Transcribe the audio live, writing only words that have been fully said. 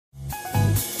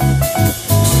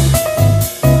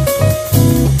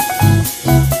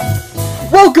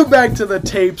Welcome back to the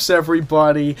tapes,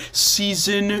 everybody.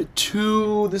 Season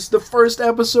 2. This is the first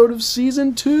episode of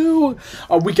Season 2.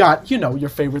 We got, your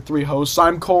favorite three hosts.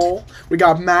 I'm Cole. We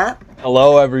got Matt.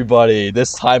 Hello, everybody.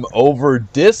 This time over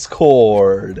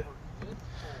Discord.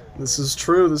 This is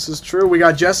true. We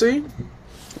got Jesse.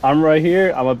 I'm right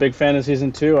here. I'm a big fan of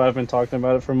Season 2. I've been talking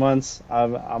about it for months.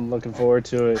 I'm looking forward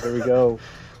to it. Here we go.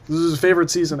 This is his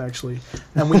favorite season, actually.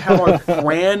 And we have our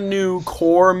brand new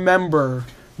core member,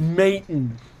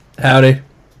 Mason. Howdy.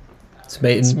 It's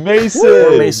Mason. It's Mason.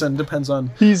 Or Mason, depends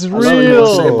on. He's how you want to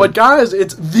say it. real. But guys,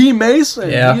 it's the Mason.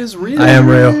 Yeah, He is real. I am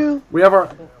real. We have our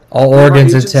All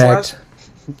organs intact.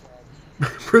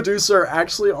 producer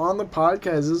actually on the podcast.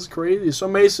 This is crazy. So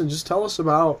Mason, just tell us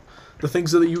about the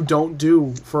things that you don't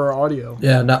do for our audio.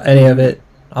 Yeah, not any of it.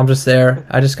 I'm just there.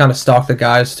 I just kind of stalk the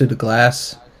guys through the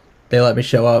glass. They let me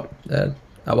show up.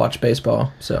 I watch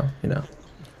baseball, so,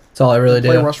 that's all I really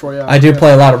Play do. Rush Royale. I do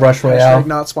play a lot of Rush Royale. Hashtag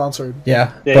not sponsored.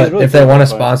 Yeah, Yeah, but he's really if they good want at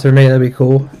to it. sponsor me, that'd be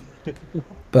cool.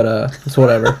 But it's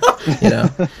whatever,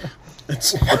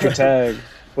 It's What's your tag?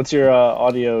 What's your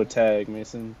audio tag,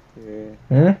 Mason?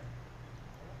 Hmm?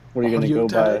 What are you going to Audio go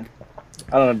tag?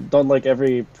 by? I don't know. Don't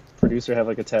every producer have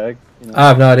a tag? I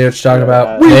have no idea what you're talking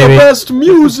about. We the Maybe. best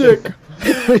music.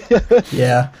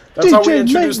 Yeah. That's how we DJ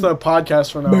introduce Mason. the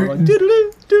podcast from now. We're like, do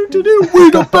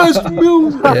we the best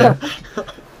music. Yeah.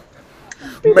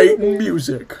 Mating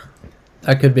music.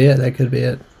 That could be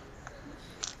it.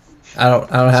 I don't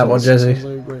have one, Jesse. Sounds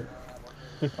like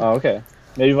great. Oh, okay.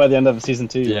 Maybe by the end of Season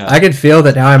 2. Yeah. I can feel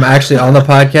that now I'm actually on the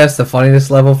podcast. The funniness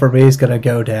level for me is going to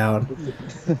go down.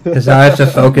 Because now I have to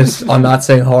focus on not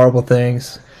saying horrible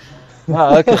things.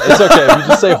 Okay. It's okay. If you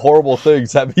just say horrible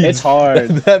things, that means It's hard.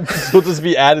 that means we'll just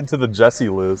be added to the Jesse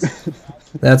list.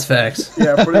 That's facts.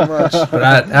 Yeah, pretty much. But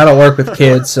I don't work with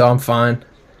kids, so I'm fine.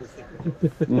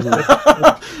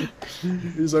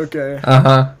 He's okay.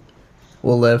 Uh-huh.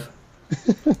 We'll live.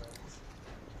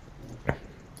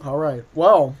 All right.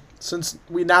 Well, since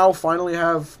we now finally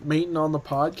have Maton on the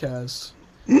podcast,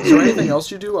 is there anything else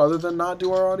you do other than not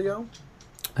do our audio?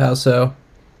 How so?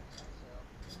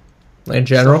 In Start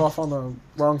general? off on the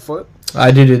wrong foot.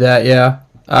 I do that,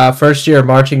 yeah. First year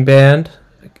marching band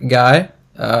guy.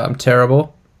 I'm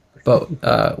terrible,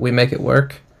 but we make it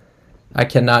work. I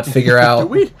cannot figure out... Do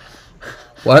we?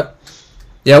 What?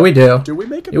 Yeah, we do. Do we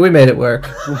make it? Yeah, we made it work.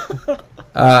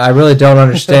 I really don't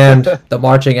understand the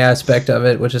marching aspect of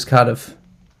it, which is kind of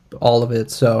all of it.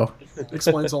 So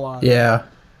Explains a lot. yeah,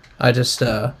 I just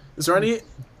Is there any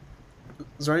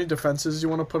defenses you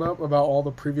want to put up about all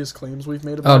the previous claims we've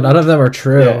made about none of them are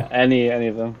true. Yeah, any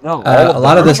of them. No, A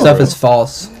lot of this stuff is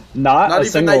false. Not Not a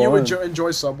even single that you one.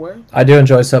 enjoy Subway? I do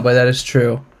enjoy Subway. That is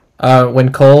true.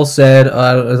 When Cole said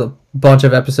a bunch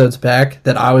of episodes back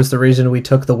that I was the reason we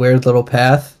took the weird little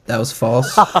path, that was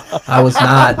false. I was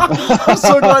not. I'm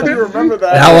so glad you remember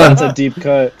that. That one- That's a deep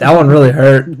cut. That one really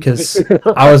hurt because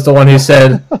I was the one who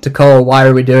said to Cole, "Why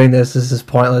are we doing this? This is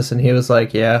pointless." And he was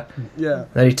like, "Yeah." Yeah.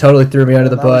 Then he totally threw me under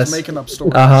the I was bus. making up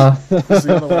stories. It's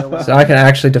the other way around. So I can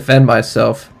actually defend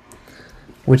myself,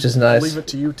 which is I'll leave nice. it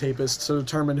to you, tapists, to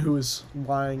determine who is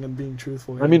lying and being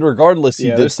truthful. here. I mean, regardless, he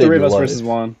Yeah, did there's save 3 of your us life. versus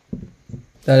 1.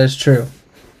 That is true.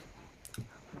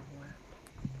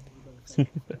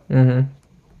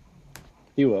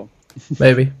 He will.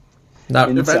 Maybe. Not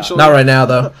Eventually. not right now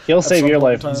though. He'll At save some your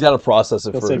point in life. time. He's got to process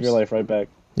it He'll first. save your life right back.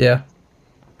 Yeah.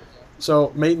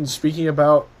 So, Maton, speaking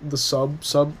about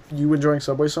the you enjoying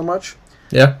Subway so much,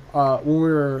 Yeah. when we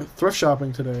were thrift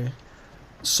shopping today,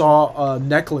 saw a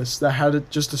necklace that had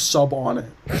just a sub on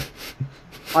it.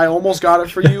 I almost got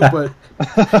it for you, but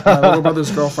my little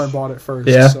brother's girlfriend bought it first.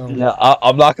 Yeah. So. Yeah,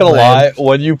 I'm not gonna Land. lie.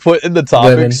 When you put in the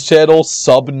topics Women. channel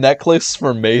sub necklace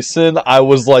for Mason, I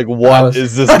was like, I "What was-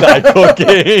 is this guy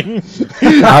cooking?"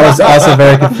 I was also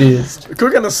very confused.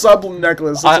 Cooking a sub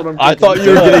necklace. That's what I'm I cooking. thought you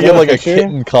were gonna get like a Picture?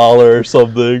 kitten collar or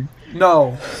something.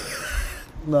 No.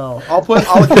 I'll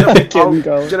get Kitten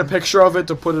collar. a picture of it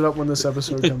to put it up when this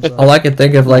episode comes out. All I could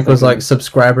think of was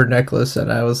subscriber necklace,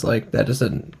 and I was like, that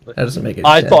doesn't make any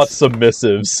I sense. thought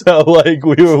submissive, so like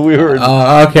we were.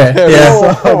 Oh, okay.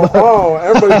 Yeah. Oh,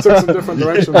 everybody took some different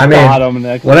directions. I mean, Bottom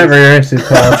necklace. whatever you're into,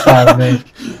 Cole, it's fine with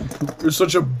me. You're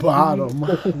such a bottom.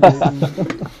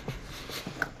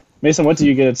 Mason, what do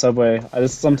you get at Subway?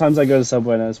 Sometimes I go to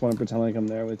Subway and I just want to pretend like I'm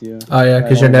there with you. Oh yeah,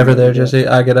 because you're never there, Jesse.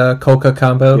 I get a Coca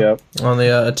combo Yep. on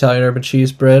the Italian urban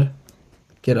cheese bread.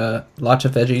 Get a lots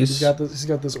of veggies. He's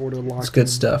got this order locked. It's good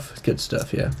stuff. It's good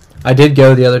stuff. Yeah, I did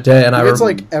go the other day, and It's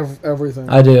like everything.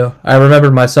 I do. I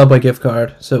remembered my Subway gift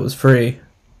card, so it was free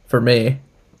for me.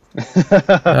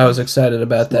 I was excited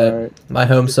about that. Smart. My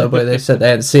home Subway. They said they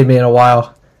hadn't seen me in a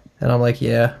while, and I'm like,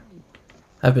 yeah.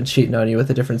 I've been cheating on you with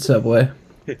a different Subway.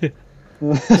 It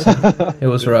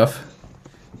was rough.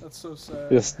 That's so sad.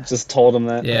 Just told him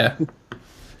that. Yeah.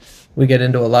 We get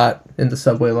into a lot in the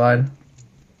Subway line.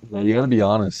 Yeah, you gotta be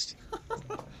honest.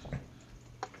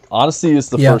 Honesty is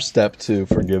the Yeah. first step to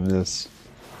forgiveness.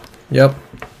 Yep.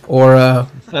 Or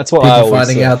That's what I people always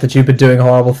finding say. out that you've been doing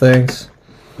horrible things.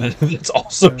 That's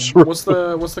also true. What's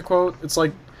the quote? It's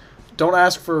like, don't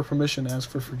ask for permission, ask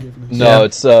for forgiveness. No, Yeah.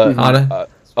 it's Hon-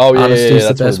 oh yeah, Honesty yeah, is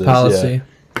the that's what best it is, policy.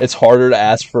 yeah. It's harder to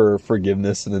ask for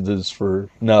forgiveness than it is for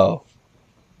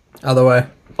Other way.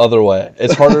 other way.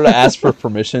 It's harder to ask for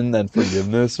permission than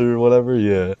forgiveness or whatever.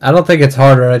 Yeah. I don't think it's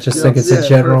harder. I just think it's in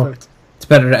general. Perfect. It's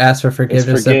better to ask for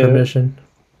forgiveness than forgive. permission.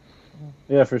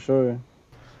 Yeah, for sure.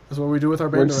 That's what we do with our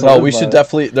We're band. just- No, Live we by should it.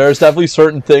 definitely. There's definitely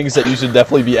certain things that you should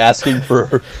definitely be asking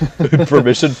for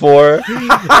permission for.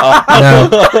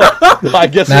 I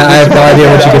guess. Matt, I have no idea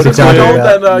what you guys are If you talking don't,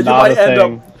 about. then you Not might a end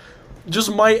thing.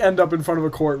 might end up in front of a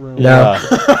courtroom. No.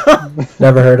 Yeah.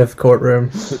 Never heard of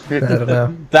courtroom. I don't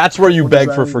know. That's where you What does beg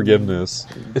that for mean? forgiveness.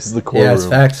 Is the Yeah, it's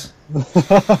courtroom. facts.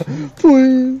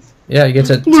 Please. Yeah, you get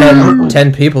to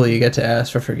 10 people you get to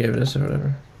ask for forgiveness or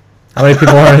whatever. How many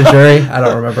people are on a jury? I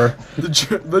don't remember.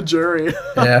 The jury.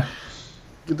 Yeah.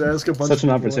 Get to ask a bunch Such of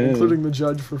an people, opportunity. including the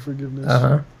judge, for forgiveness.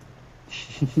 Uh-huh.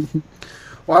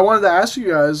 Well, I wanted to ask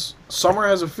you guys, summer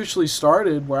has officially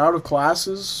started. We're out of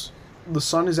classes. The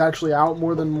sun is actually out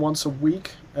more than once a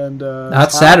week. And Not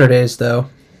it's hot. Saturdays, though.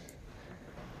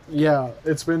 Yeah,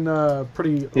 it's been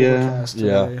pretty Yeah. overcast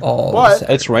Yeah. today. All But-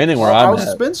 Saturdays. It's raining where I'm How's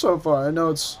it at. been so far? I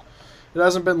know it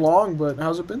hasn't been long, but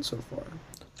how's it been so far?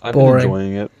 I've been boring.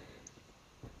 enjoying it.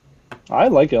 I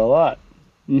like it a lot.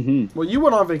 Well, you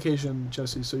went on vacation,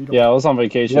 Jesse, so you don't. Yeah, I was on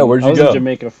vacation. Yeah, where'd you I was go? in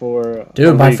Jamaica for. Dude,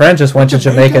 a my week. friend just went to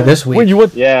Jamaica this week. Wait, you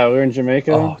went? Yeah, we were in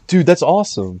Jamaica. Oh, dude, that's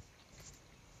awesome.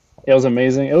 It was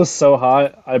amazing. It was so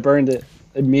hot. I burned it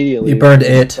immediately. You burned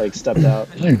it. Like stepped out.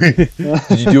 Did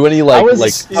you do any I was- You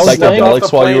stepped off the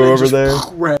psychedelics while you plane were and over just there?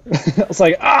 ran. I was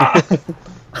like, ah.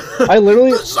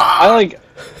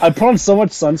 I put on so much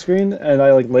sunscreen and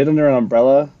I like laid under an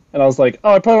umbrella and I was like,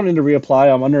 oh, I probably don't need to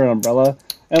reapply. I'm under an umbrella.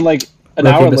 And like an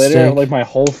Rookie hour later, mistake. like my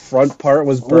whole front part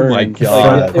was Oh burned. my Like,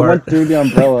 God. it went through the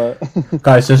umbrella.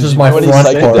 Guys, this is my do any front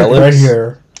part psychedelics? right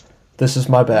here. This is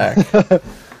my back.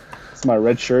 It's my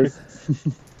red shirt.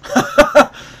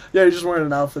 Yeah, you're just wearing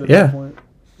an outfit at Yeah. that point.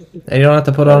 And you don't have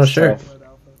to put on a That's shirt. tough.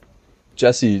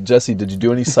 Jesse, did you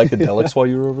do any psychedelics while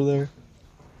you were over there?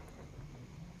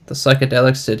 The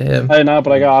psychedelics did him. I did not,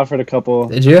 but I got offered a couple.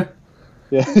 Did you?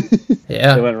 Yeah.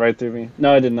 Yeah. It went right through me.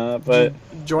 No, I did not. But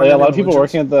Join yeah, a any lot of people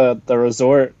religions? working at the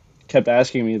resort kept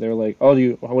asking me. They're like, "Oh,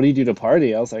 what do you do to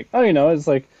party?" I was like, "Oh, it's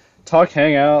like talk,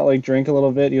 hang out, like drink a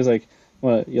little bit." He was like,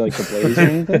 "What? You like the Blaze or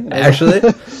anything?" And I was Actually,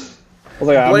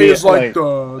 like, I Blaze mean, like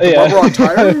the yeah. rubber on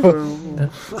tires.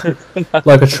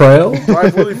 like a trail.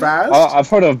 Drive really fast. I've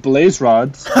heard of Blaze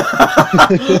rods.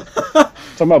 Talking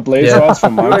about Blaze Yeah. rods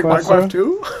from You like Minecraft. Minecraft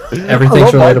too?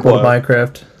 Everything's I love relatable to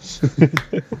Minecraft.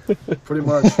 Pretty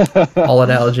much. All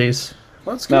analogies.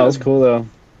 Well, that's good. No, it's cool though.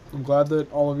 I'm glad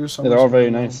that all of your Yeah, summers they're all are very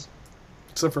going well. nice.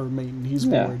 Except for Mayton, he's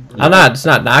Yeah. bored. but- I'm not. It's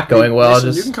not going well. Listen,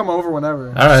 you Just can come over whenever.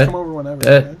 All Just right. come over whenever.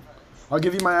 Bet. Okay? I'll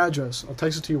give you my address. I'll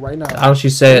text it to you right now. why don't you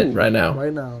say it right now?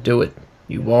 Right now. Do it.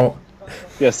 You won't.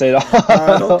 Yeah, say it all.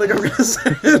 I don't think I'm gonna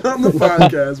say it on the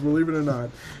podcast, believe it or not.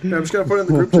 Yeah, I'm just gonna put it in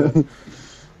the group chat.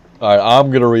 All right,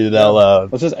 I'm gonna read it out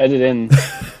loud. Let's just edit in.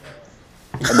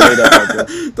 I made up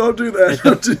address. Don't do that.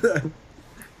 Don't do that.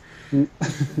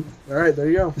 All right, there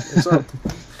you go. What's up?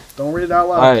 Don't read it out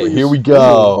loud. All right, please. here we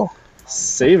go.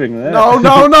 Saving that. No,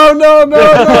 no, no, no, no,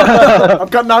 no. I'm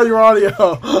cutting out your audio.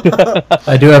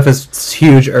 I do have this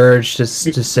huge urge to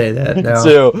say that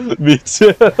now. Me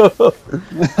too.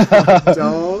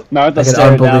 Don't. Now I have to Like an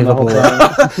stare it down the whole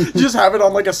unbelievable- time. Just have it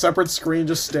on like a separate screen,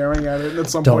 just staring at it, and at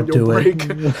some Don't point you'll do it.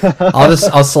 break.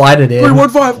 I'll slide it in.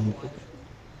 315.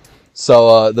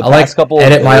 So the I'll past couple of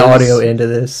edit my days- audio into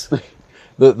this.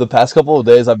 The past couple of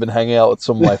days I've been hanging out with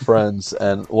some of my friends,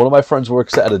 and one of my friends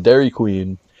works at a Dairy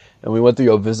Queen, and we went to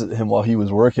go visit him while he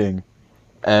was working.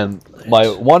 And my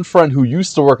one friend who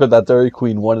used to work at that Dairy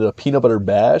Queen wanted a peanut butter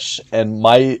bash, and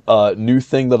my new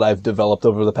thing that I've developed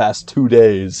over the past 2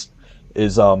 days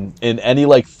is in any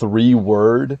like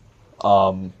 3-word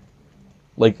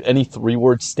any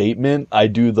 3-word statement, I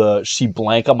do the she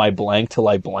blank on my blank till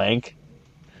I blank.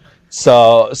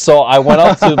 So I went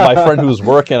up to my friend who was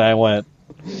working, I went,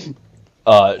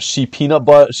 she peanut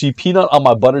on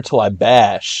my butter till I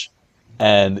bash,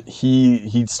 and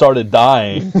he started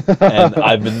dying, and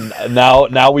I've been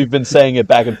now we've been saying it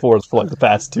back and forth for like the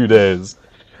past 2 days.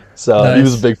 So he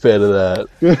was a Nice. big fan of that.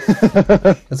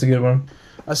 That's a good one.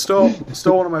 Still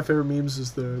one of my favorite memes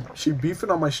is the she beefing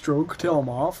on my stroke till I'm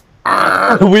off.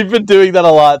 We've been doing that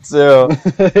a lot too.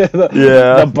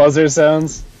 Yeah. The buzzer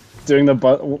sounds. Doing the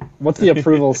what's the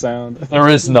approval sound? There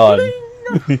is none.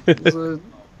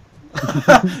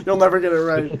 You'll never get it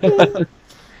right.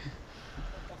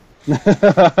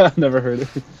 Never heard it.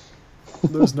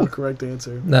 There's no correct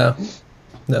answer. No,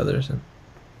 there isn't.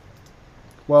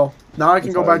 Well, now I can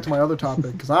It's go back hard. to my other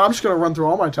topic because I'm just gonna run through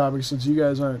all my topics since you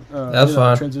guys aren't That's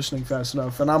fine. transitioning fast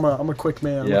enough, and I'm a quick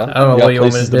man. Yeah. I don't know got what you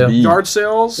want me places to do. be. Yard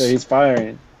sales. Yeah, he's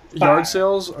firing. Yard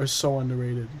sales are so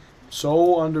underrated.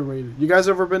 So underrated. You guys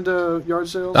ever been to yard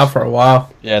sales? Not for a while.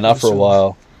 Yeah, not for a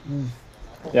while.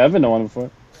 Yeah, I've been to one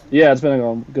before. Yeah, it's been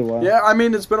a good while. Yeah, I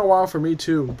mean it's been a while for me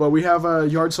too, but we have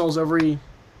yard sales every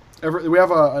we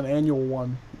have an annual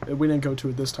one. We didn't go to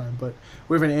it this time, but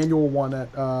we have an annual one at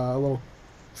a little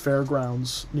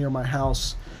fairgrounds near my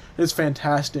house. It's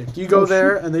fantastic. You go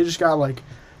there and they just got like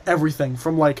everything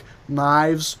from like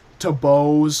knives to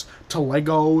bows to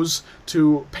Legos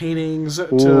to paintings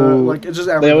to Ooh. like it's just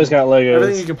everything. They always got Legos.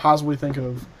 Everything you can possibly think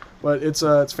of. But it's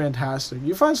fantastic.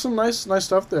 You find some nice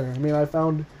stuff there. I mean, I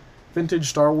found vintage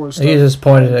Star Wars stuff. He just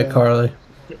pointed at Yeah. Carly.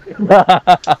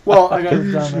 Well, I got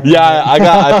it down there. Yeah,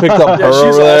 I picked up Yeah, her she's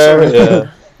over there. also-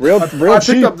 Yeah. real I picked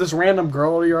cheap. up this random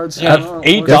girl at a yard sale. Yeah, I don't know,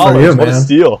 $8. Good for you, What a man.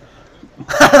 steal.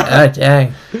 Ah,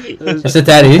 dang. Is it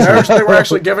that easy? They were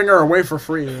actually giving her away for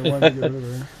free. I wanted to get rid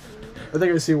of her. I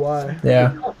think I see why.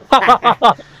 Yeah.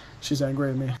 She's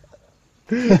angry at me.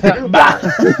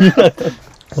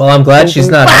 Well, I'm glad she's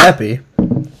not happy.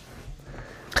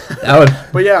 That would.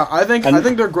 But yeah, I think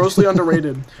they're grossly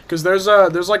underrated because there's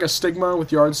like a stigma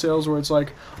with yard sales where it's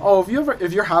like, oh,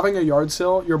 if you're having a yard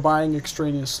sale, you're buying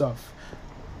extraneous stuff.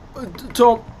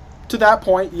 To that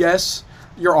point, yes,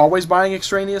 you're always buying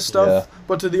extraneous stuff. Yeah.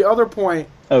 But to the other point,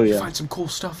 Oh you yeah. find some cool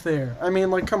stuff there. I mean,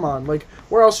 like, come on, like,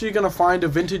 where else are you gonna find a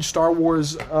vintage Star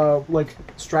Wars like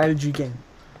strategy game?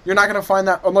 You're not gonna find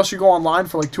that unless you go online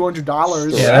for like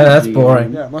 $200. Yeah, that's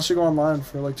boring. Yeah, unless you go online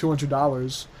for like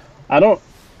 $200. I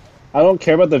don't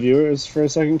care about the viewers for a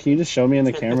second. Can you just show me in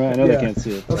the camera? I know Yeah. they can't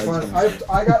see it. That's fine.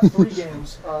 I got 3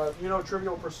 games. You know,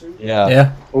 Trivial Pursuit. Yeah.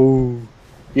 Yeah. Oh.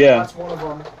 Yeah. That's one of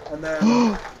them. And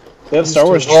then They have Star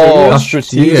Wars Oh,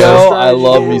 trivia. Stratego. Stratego. I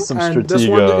love me some and this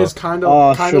one Stratego. is kind of Oh,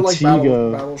 like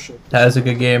Stratego. Battleship That is a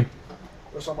good game.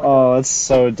 or something like Oh, that's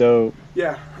so dope. that.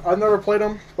 Yeah, I've never played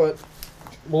them, but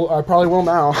well, I probably will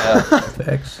now.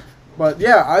 Thanks. But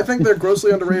yeah, I think they're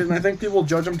grossly underrated, and I think people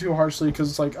judge them too harshly because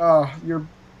it's like, you're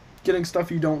getting stuff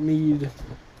you don't need,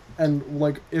 and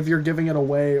like if you're giving it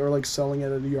away or like selling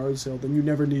it at a yard sale, then you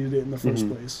never needed it in the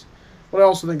 1st place. But I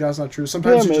also think that's not true.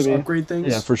 Sometimes Yeah, you just maybe. upgrade things.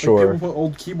 Yeah, for Like, sure. People put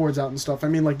old keyboards out and stuff. I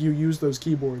mean, like you use those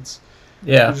keyboards.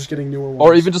 Yeah. You're just getting newer ones.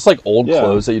 Or even just like old Yeah.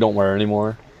 clothes that you don't wear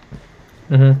anymore.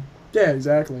 Mm-hmm. Yeah,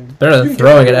 exactly. Better than You can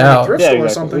throwing get it at a out. thrift Yeah, store or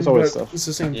exactly. something, There's always but stuff. it's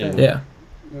the same Yeah. thing. Yeah.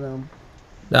 You know,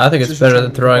 No, I think it's Just better trying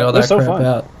than to- throwing all They're that so crap fun.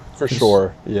 out. For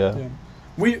sure. Yeah.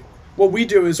 Yeah. What we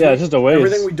do is Yeah, we, it's just a waste.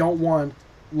 everything we don't want,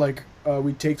 like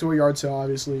we take to a yard sale.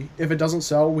 Obviously, if it doesn't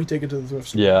sell, we take it to the thrift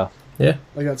store. Yeah.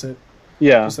 Like that's it.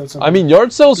 Yeah. Just that simple. I mean,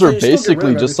 yard sales are You still get rid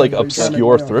basically of just like everything, but you gotta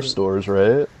obscure make money thrift off it. stores,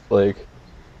 right? Like,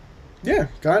 yeah,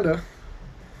 kinda.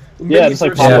 Yeah, Mini it's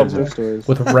like thrift pop-up Yeah. thrift stores.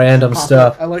 With random Pop-up.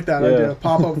 stuff. I like that Yeah. idea.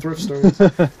 Pop-up thrift stores.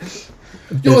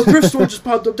 Yo, a thrift store just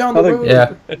popped up down the I think- road.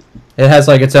 Yeah. It has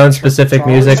like its own specific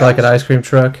Trolley music, like an shops. ice cream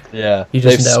truck. yeah. You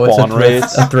just They've know it's a spawn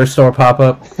rates. thrift store pop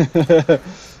up.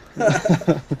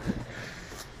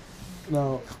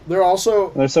 No, they're also.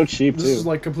 They're so cheap This is too.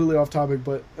 like completely off topic,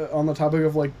 but on the topic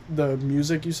of like the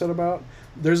music you said about,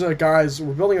 there's a guys.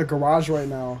 We're building a garage right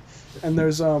now, and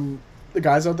there's the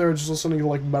guys out there are just listening to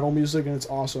like metal music, and it's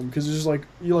awesome because it's just like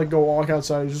you like go walk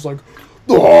outside, it's just like,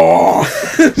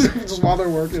 just while they're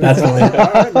working. That's All funny.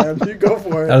 right, man, you go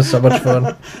for That it. was so much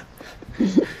fun.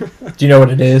 Do you know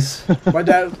what it is? My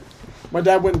dad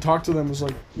went and talked to them. Was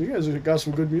like, you guys have got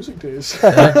some good music taste.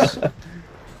 Thanks.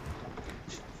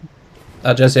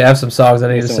 Jesse, I have some songs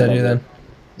I need to send you then.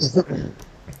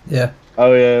 Yeah.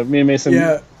 Oh yeah, me and Mason. Yeah,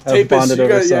 have Tapis, bonded you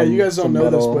over guys, some, you guys don't some know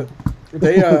metal. this,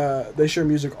 but they share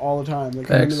music all the time. They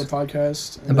come into the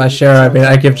podcast. And by share, I mean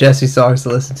I give Jesse songs to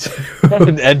listen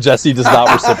to. And Jesse does not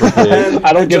reciprocate.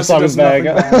 I don't give songs back.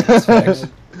 Facts.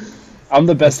 I'm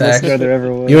the best Facts. listener there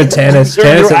ever was. You and Tannis. You're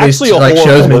Tannis at least actually a like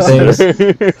shows me horrible things.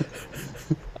 listener.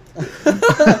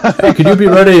 Hey, could you be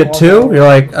ready at 2? You're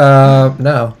like,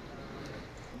 no.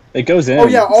 It goes in. Oh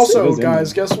yeah, It also goes in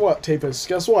guys, there. guess what, Tapis?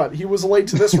 Guess what? He was late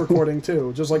to this recording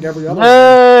too, just like every other one.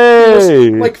 He Hey!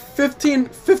 was like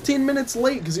 15 minutes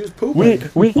late because he was pooping.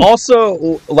 We also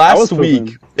was last pooping.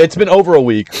 week. It's been over a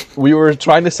week. We were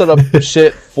trying to set up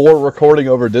shit for recording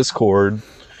over Discord,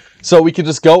 so we could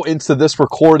just go into this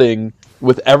recording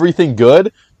with everything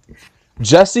good.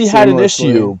 Jesse had an Seamlessly.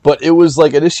 issue, but it was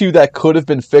like an issue that could have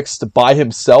been fixed by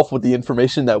himself with the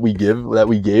information that we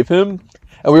gave him.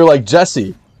 And we were like,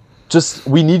 Jesse,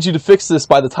 we need you to fix this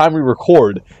by the time we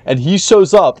record. And he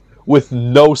shows up with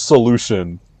no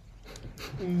solution.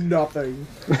 Nothing.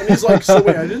 And he's like, so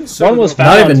wait, I didn't set One it was up. found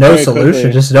Not even no very solution,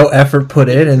 quickly. just no effort put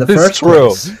in the It's first true.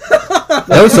 place.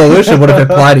 No solution would have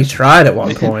implied he tried at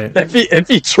one point. If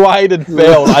he tried and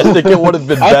failed, I think it would have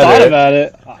been I better. thought about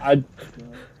it.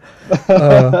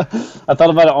 Uh, I thought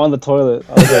about it on the toilet.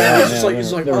 I was like, Yeah, oh, he's just man, like,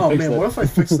 he's like, never oh fixed man, it. what if I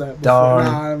fix that? before? Darn.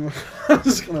 Nah, I'm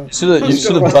just gonna. You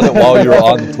should have done it while you were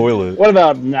on the toilet. What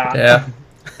about nah? yeah.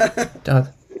 Don't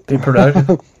be productive.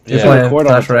 You're Yeah. playing Record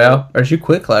on Clash the Royale? Or did you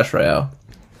quit Clash Royale?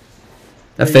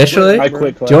 Officially? I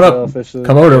quit Clash Do you Royale want officially. to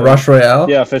come over to Yeah. Rush Royale?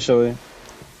 Yeah, officially.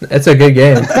 It's a good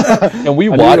game. Can we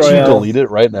I watch do you Royale. delete it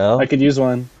right now? I could use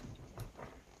one.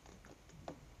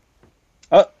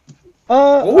 I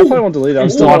probably won't delete it. I'm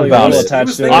still thought really about really it.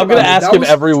 attached to it. I'm gonna That ask him was-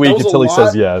 every that week was a until he lot.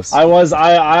 says yes. It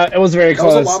was very That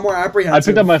was close. a lot more apprehensive. I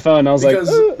picked up my phone. And I was because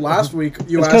like, last week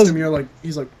you It's asked 'cause- him,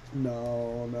 he's like, no.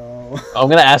 I'm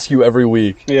gonna ask you every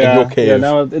week, and yeah, you'll cave. yeah.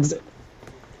 Now it's.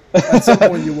 At some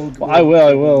point you will. I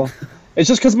will. It's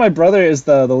just because my brother is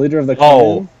the leader of the clan.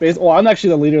 Oh. Well, I'm actually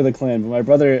the leader of the clan, but my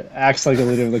brother acts like a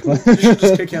leader of the You should clan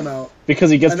just kick him out. because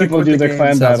he gets And then people to quit do the their game.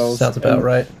 clan battles. Sounds about And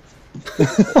right.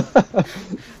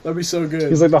 That'd be so good.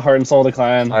 He's like the heart and soul of the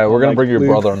clan. All right, we're gonna Like, bring your Luke-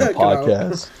 brother on the Get out.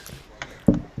 podcast.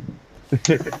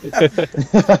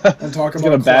 and talk He's about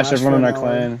gonna bash Clash everyone in for our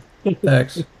an hour. clan.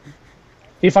 Thanks.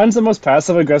 He finds the most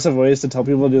passive aggressive ways to tell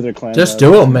people to do their clan. Just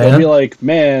battles. do it, He'll be man. like,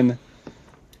 man.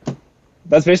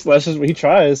 That's just what he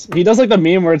tries. He does like the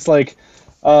meme where it's like,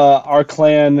 our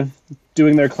clan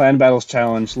doing their clan battles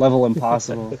challenge level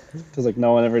impossible because like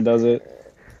no one ever does it,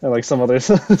 or like some other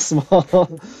small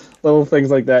little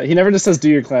things like that. He never just says do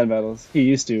your clan battles. He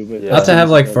used to, but Yeah. Not to have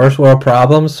like first world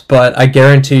problems, but I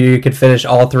guarantee you could finish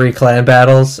all 3 clan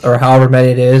battles or however many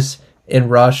it is in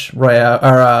Rush Royale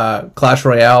or Clash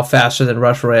Royale faster than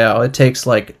Rush Royale. It takes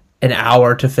like an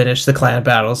hour to finish the clan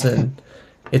battles, and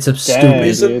it's Dang.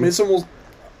 stupid. dude. Mason will.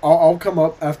 I'll come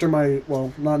up after my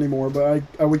not anymore, but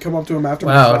I would come up to him after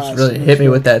my Wow, class. it's really and hit me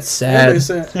just with that go, "Hey, sad,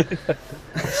 Mason."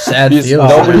 sad He's-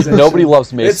 feeling. nobody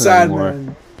loves Mason It's sad, anymore.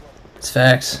 man. It's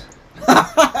facts.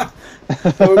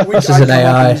 This is an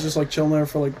AI. He's just like chilling there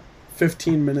for like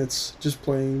 15 minutes, just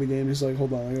playing the game. He's like,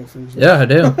 "Hold on, I gotta finish." This. Yeah, I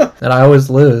do, and I always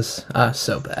lose.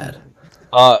 So bad.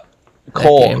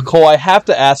 game. Cole, I have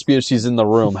to ask you if she's in the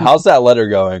room. How's that letter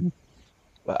going?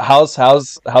 How's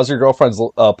your girlfriend's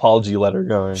apology letter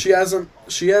going? She has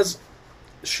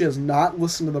not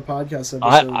listened to the podcast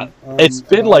episode. It's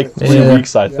been about like it. 3 Yeah.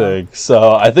 weeks, I think.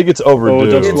 So I think it's overdue. Oh,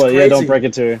 don't, It's don't crazy. break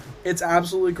it to her. It's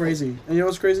absolutely crazy. And you know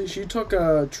what's crazy? She took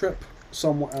a trip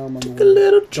somewhere. I don't remember A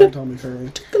little where. trip. Don't tell me,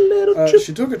 Curry. A little trip.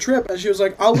 She took a trip and she was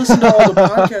like, "I'll listen to all the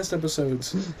podcast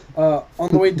episodes on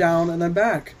the way down and then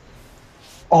back."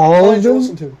 All How of did you them?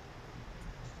 listen to?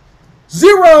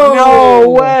 0. No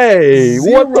way!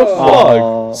 What the Zero. fuck?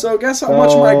 Aw. So guess how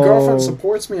much my Oh. girlfriend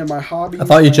supports me and my hobby. I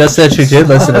thought you just said she did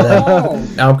listen to them. No.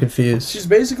 Now I'm confused. She's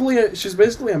basically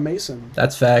a Mason.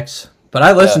 That's facts. But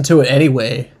I listen to it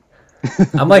anyway.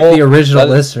 I'm like Well, the original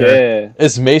that is- listener. Yeah.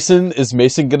 Is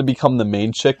Mason gonna become the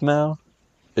main chick now?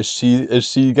 Is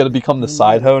she gonna become the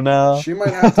side hoe now? She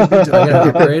might have to be I get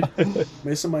an demoted. upgrade.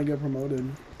 Mason might get promoted.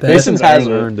 Mason Mason's has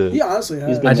earned it. earned it. He honestly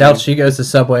has. been I doubt she goes to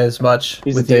Subway as much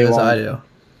He's with a you day as I one. do.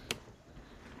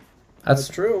 That's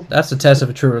true. That's the test of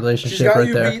a true She's relationship got right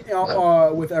you there.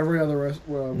 beat with every other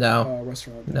No.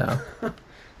 restaurant. No,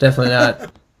 definitely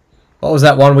not. What was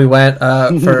that one we went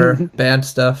for band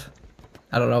stuff?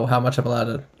 I don't know how much I'm allowed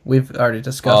to. We've already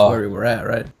discussed where we were at,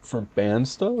 right? For band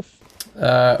stuff?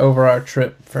 Over our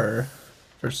trip for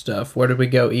stuff. Where did we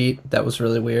go eat? That was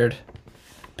really weird.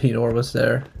 Pinor was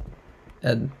there,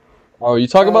 and Oh, you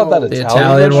talk about that Oh, the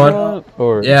Italian Italian one? restaurant?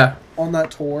 Or yeah, On that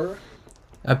tour,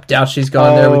 I doubt she's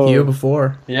gone there with Oh. you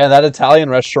before. yeah, that Italian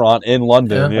restaurant in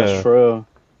London. Yeah. Yeah, That's true. All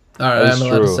right, That I'm is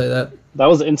allowed to true. say that. That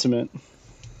was intimate.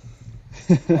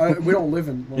 we don't live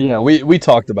in. yeah. We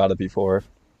talked about it before.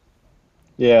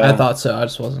 Yeah. I thought so. I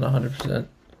just wasn't 100%.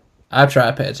 I try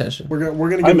to pay attention. We're gonna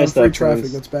I give them missed free that traffic.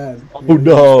 place. That's bad. Oh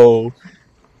no!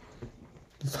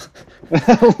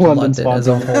 London London as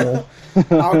a sponsor.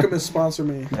 whole. Alchemist sponsor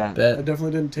me. I Bet.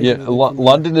 definitely didn't take. Yeah, anything from that.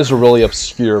 London is a really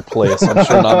obscure place. I'm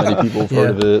sure not many people have heard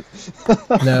of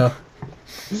it. No.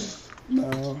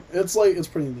 No, it's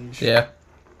pretty niche. Yeah.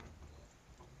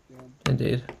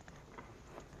 Indeed.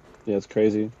 Yeah, it's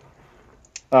crazy.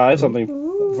 I have something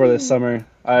for this summer.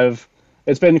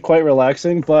 It's been quite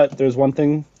relaxing, but there's one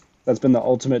thing That's been the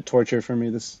ultimate torture for me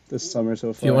this summer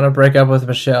so far. If you want to break up with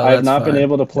Michelle, I have that's not been fine.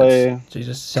 able to play. She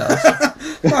just sounds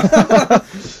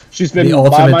She's been the by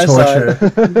ultimate my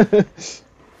torture.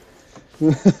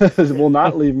 side. Will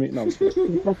not leave me. No, I'm just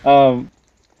kidding.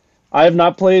 I have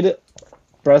not played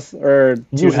Breath or Tears of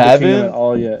the Kingdom haven't? at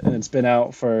all yet, and it's been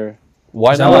out for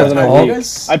Why Is that not? what more than a Oh, week.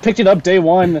 guys- I picked it up day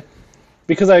one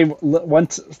because I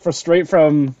went for straight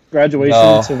from graduation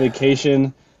No. to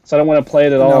vacation, so I don't want to play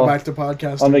it at Now all back to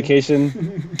podcasting. on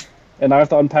vacation. And I have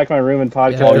to unpack my room and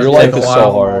podcast. Oh, your life Oh is my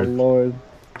so hard. Lord.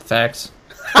 facts.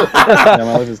 Yeah,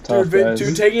 my life is tough, guys.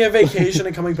 Dude, taking a vacation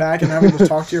and coming back and having to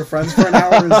talk to your friends for an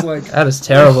hour is like. That is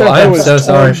terrible. I am was so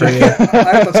sorry for you. I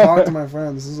have to talk to my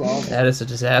friends. This is awful. That is a Have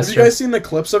you disaster. guys seen the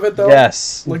clips of it though?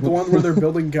 Yes. Like the one where they're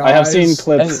building guys. I have seen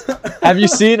clips. Have you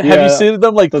seen? Have Yeah, you seen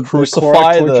them like the crucify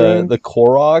Korok torturing? the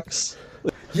Koroks?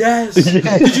 Yes. Did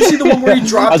you see the one where he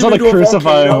dropped I saw him the into a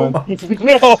crucify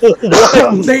volcano?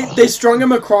 one. They strung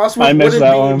him across with I missed wooden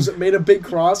that one. beams, made a big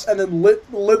cross, and then lit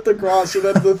the cross, so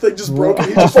then the thing just broke and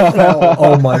he just fell.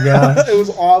 Oh my god. It was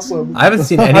awesome. I haven't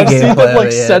seen any I've seen gameplay them of like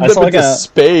it yet. send I them saw, like, into a-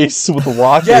 space with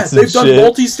rockets Yeah, and they've done shit.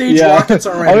 multi-stage Yeah. rockets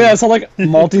already. Oh yeah, I saw like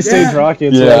multi-stage Yeah.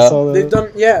 rockets. Yeah. Yeah, I saw that. They've done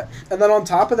and then on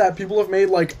top of that, people have made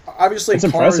like obviously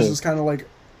That's cars impressive. is kind of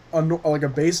like a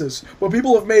basis, but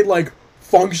people have made like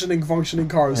functioning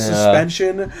cars, Yeah.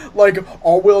 suspension, like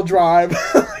all-wheel drive,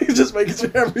 just making sure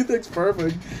everything's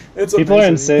perfect. It's People are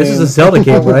amazing. insane. This is a Zelda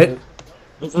game, right?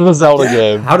 This is a Zelda Yeah.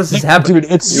 game. How does this happen? Dude,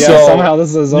 it's Yeah, so somehow this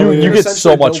is a Zelda you game. get so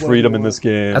Essentially much build what freedom you in want. this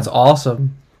game. That's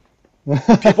awesome.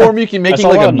 People are making I saw a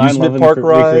like lot of amusement 9/11 park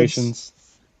rides. recreations.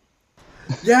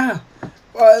 Yeah.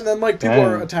 And then like people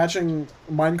are Dang. attaching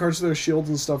minecarts to their shields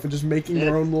and stuff and just making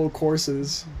their own little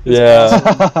courses.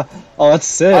 Yeah. Oh, that's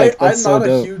sick. I'm That's so not a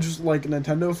dope. huge like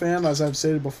Nintendo fan, as I've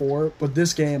stated before, but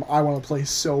this game I want to play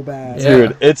so bad. Yeah.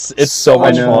 Dude, it's so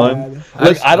much I know. fun.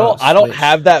 Like I don't Switch.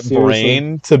 have that Seriously.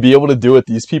 brain to be able to do what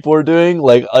these people are doing.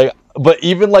 Like but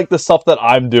even like the stuff that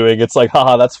I'm doing, it's like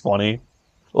haha, that's funny.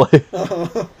 Like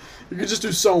You could just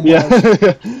do so much.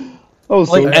 Yeah. Oh,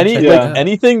 so like any yeah. like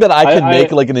anything that I can I-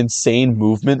 make like an insane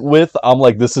movement with, I'm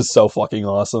like this is so fucking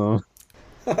awesome.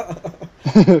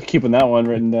 Keeping that one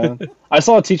written down. I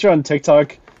saw a teacher on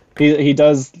TikTok. He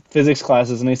does physics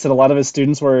classes, and he said a lot of his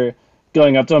students were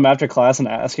going up to him after class and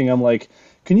asking him like,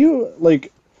 "Can you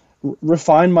like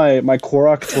refine my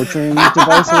Korok torturing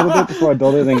device a little bit before I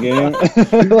build it in game?"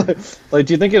 like,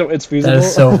 do you think it's feasible? That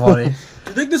is so funny. Do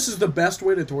you think this is the best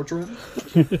way to torture him?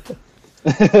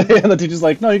 And the teacher's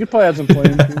like, "No, you could probably add some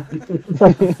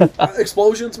flames."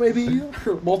 Explosions, maybe?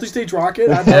 Multi-stage rocket?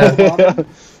 I don't know.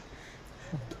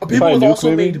 People Probably have nuke,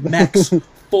 also maybe? made mechs.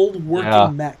 Full working Yeah.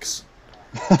 mechs.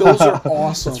 Those are It's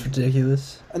awesome.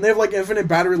 ridiculous. And they have like infinite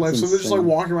battery life, so they're just like insane.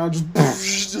 walking around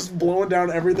just blowing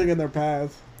down everything in their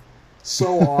path.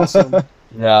 So awesome.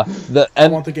 Yeah.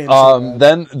 want the game so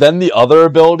bad. Then the other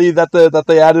ability that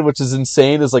they added, which is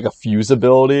insane, is like a fuse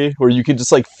ability where you can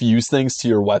just like fuse things to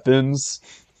your weapons.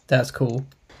 That's cool.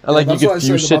 And like That's you what I can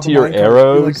fuse said shit about to the your minecart. You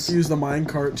arrows. like fuse the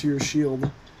minecart to your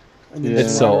shield. And you Yeah.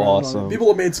 just It's ride so around on it. awesome. People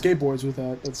have made skateboards with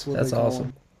that. That's what That's they call awesome.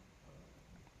 them.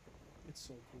 It's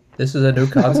so cool. This is a new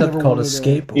concept never called a wanted to-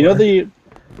 skateboard. You know the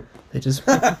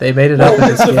they made it up in Well,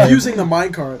 this it's the game. fusing the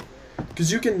minecart.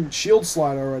 Because you can shield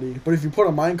slide already, but if you put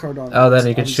a minecart on it, Oh, then it's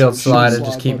you can obviously shield slide and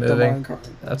just keep but the moving. minecart-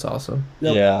 That's awesome.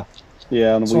 Yep. Yeah.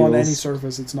 yeah on So on any wheels.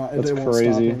 surface, it's not. That's It won't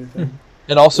crazy. stop anything.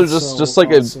 And also It's just so like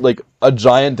awesome. a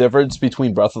giant difference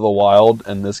between Breath of the Wild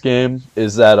and this game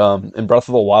is that in Breath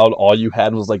of the Wild all you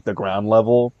had was like the ground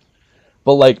level.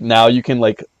 But like now you can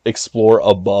like explore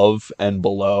above and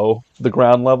below the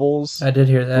ground levels. I did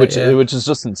hear that. Which yeah. which is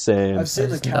just insane. I've seen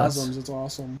the That's nuts. chasms. It's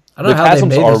awesome. I don't know the how they chasms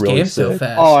made are this really game so sick.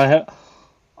 fast. Oh,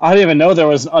 I didn't even know there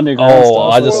was underground Oh,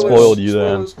 stuff. I just spoiled you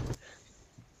then.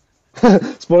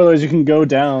 Spoilers, you can go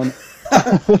down.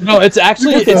 No, it's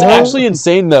actually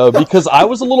insane though because I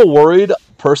was a little worried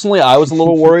personally. I was a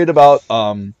little worried about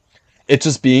it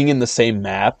just being in the same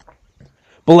map.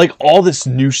 But like all this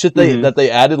new shit that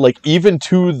they added, like even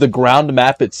to the ground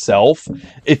map itself,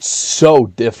 it's so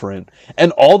different.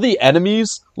 And all the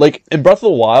enemies, like in Breath of the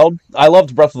Wild, I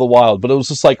loved Breath of the Wild, but it was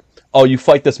just like, oh, you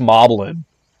fight this moblin.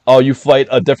 Oh, you fight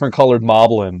a different colored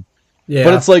moblin. Yeah.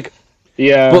 But it's like,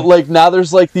 Yeah. but like now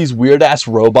there's like these weird ass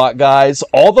robot guys.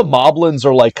 All the moblins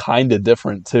are like kind of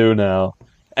different too now,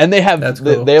 and they have That's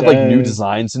they, cool. they have like new Dang.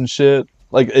 designs and shit.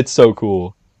 Like it's so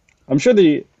cool. I'm sure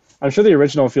the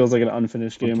original feels like an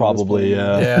unfinished game. at this Probably, point.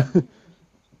 yeah. yeah.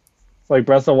 Like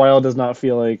Breath of the Wild does not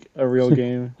feel like a real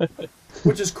game.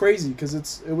 Which is crazy because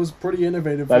it was pretty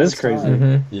innovative. That for is its crazy. time.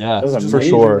 hmm Yeah, That was It's for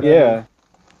amazing. sure. Yeah.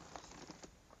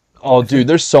 Oh, dude,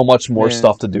 there's so much more Man.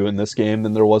 stuff to do in this game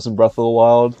than there was in Breath of the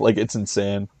Wild. Like, it's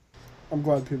insane. I'm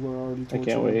glad people are already I can't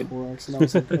torturing wait. Korax, and that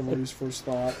was like everybody's first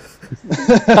thought.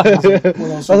 That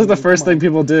was like the first thing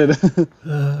people did. They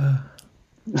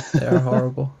are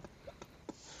horrible.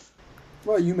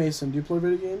 What about you, Mason? Do you play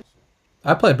video games?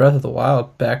 I played Breath of the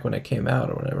Wild back when it came out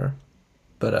or whatever,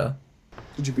 but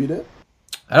Did you beat it?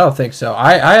 I don't think so.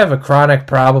 I have a chronic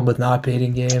problem with not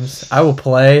beating games. I will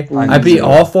play. I do beat too.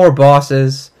 all 4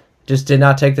 bosses. Just did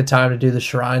not take the time to do the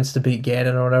shrines to beat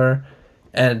Ganon or whatever,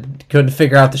 and couldn't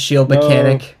figure out the shield No.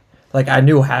 mechanic. Like I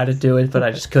knew how to do it, but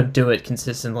I just couldn't do it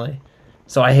consistently.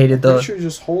 So I hated Pretty the. sure you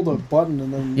just hold a button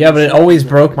and then. Yeah, but it always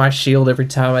broke my shield every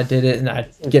time I did it, and I'd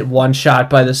get one shot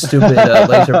by the stupid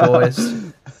laser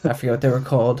boys. I forget what they were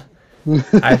called.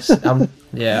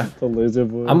 Yeah. The laser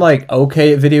boy. I'm like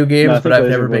okay at video games, No, I but think I've Laser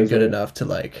never been Boy's good right. enough to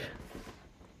like.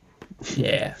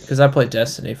 Yeah, because I played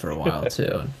Destiny for a while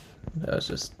too, and that was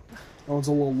just Oh, it's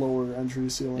a little lower entry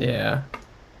ceiling. yeah.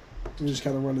 You just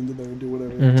kind of run into there and do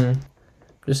whatever. Mm-hmm.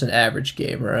 Just an average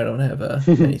gamer. I don't have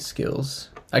any skills.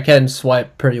 I can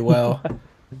swipe pretty well.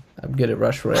 I'm good at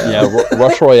Rush Royale. Yeah,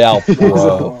 Rush Royale Pro.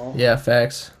 Wow. Yeah,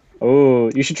 facts.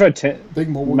 Oh, you should try Big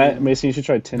mobile game. Mason. You should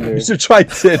try Tinder. You should try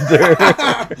Tinder. Dude,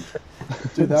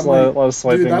 that It's a lot, might, lot of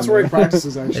swiping. dude, that's in where there. he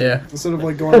practices actually. Yeah. Instead of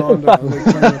like going on to like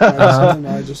trying to practice, and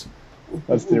I just.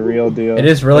 That's the real deal. It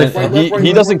is really Wait, fun. wait,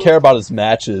 he doesn't care about his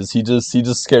matches. He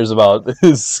just cares about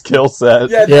his skill set.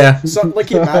 Yeah. Yeah. So, like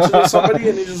he matches with somebody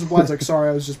and he just replies like, "Sorry,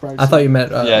 I was just practicing." I thought you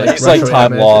meant Yeah, he's Rush like Royale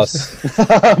time matches.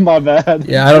 loss. My bad.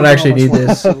 Yeah, I don't Don't actually know need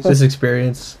what's this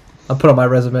experience. I'll put on my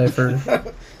resume for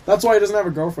That's why he doesn't have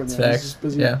a girlfriend. It's Yet. He's facts. just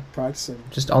busy Yeah. practicing.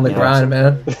 just on the Yeah. grind,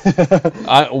 man.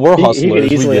 We're He hustlers. could we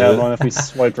easily get have it. one if we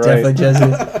swiped right. Definitely,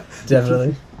 Jesse.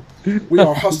 Definitely. We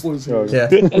are hustlers here. Oh, Yeah.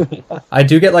 I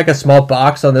do get like a small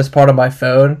box on this part of my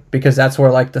phone because that's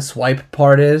where like the swipe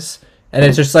part is. And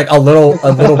it's just like a little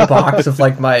box of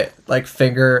like my like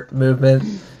finger movement,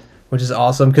 which is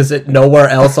awesome because it nowhere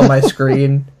else on my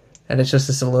screen. And it's just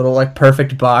this little like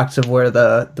perfect box of where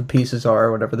the pieces are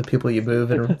or whatever the people you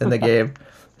move in the game.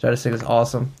 Which I just think is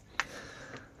awesome.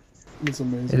 It's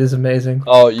amazing. It is amazing.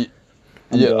 Oh, I'm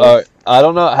yeah. done. I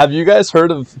don't know. Have you guys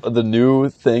heard of the new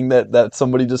thing that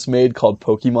somebody just made called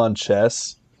Pokemon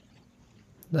Chess?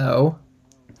 No.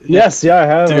 Yes, yeah, I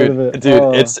have heard of it. Dude,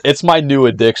 Oh, it's my new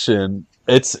addiction.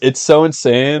 It's so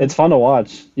insane. it's fun to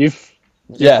watch. You've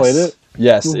yes, played it?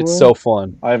 yes, Mhm. it's so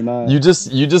fun. I have not. You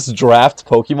just draft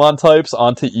Pokemon types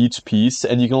onto each piece,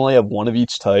 and you can only have one of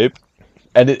each type,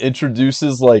 and it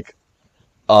introduces like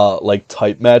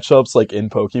type matchups like in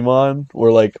Pokemon,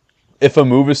 where like if a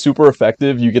move is super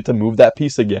effective, you get to move that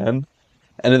piece again,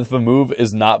 and if a move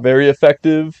is not very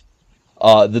effective,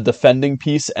 the defending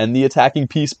piece and the attacking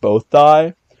piece both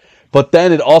die. But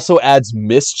then it also adds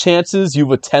miss chances. You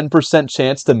have a 10%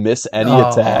 chance to miss any Oh.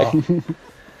 attack.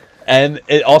 And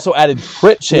it also added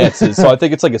crit chances. So I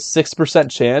think it's like a 6%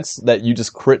 chance that you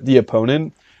just crit the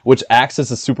opponent, which acts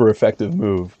as a super effective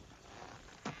move.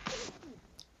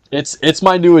 It's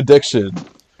my new addiction.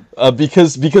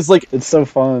 Because like It's so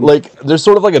fun. there's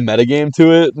sort of like a metagame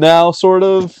to it now, sort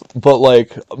of. But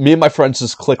like me and my friends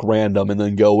just click random and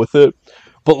then go with it.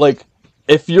 But like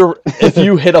if you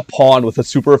hit a pawn with a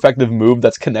super effective move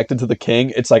that's connected to the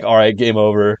king, it's like, all right, game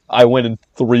over. I win in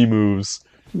 3 moves.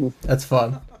 That's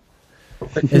fun.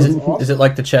 Is it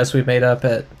like the chess we made up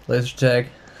at Laser Tag?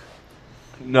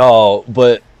 No,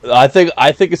 but I think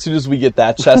as soon as we get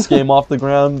that chess game off the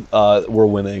ground, we're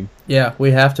winning. Yeah,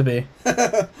 we have to be.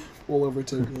 We'll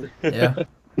overtake it. Yeah.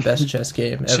 Best chess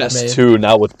game ever Chess made. 2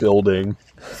 now with building.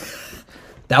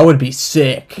 That would be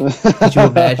sick. Could you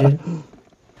imagine?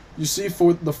 You see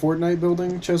for the Fortnite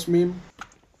building chess meme?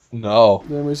 No.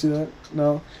 Did anybody see that?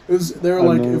 No. It was they were I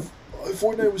like know. if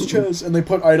Fortnite was chess and they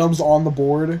put items on the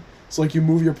board. So like you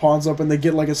move your pawns up and they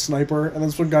get like a sniper, and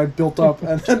this one guy built up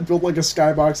and then built like a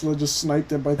skybox and then just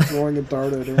sniped him by throwing a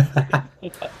dart at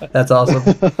him. That's awesome.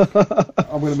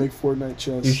 I'm gonna make Fortnite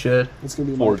chess. You should. It's gonna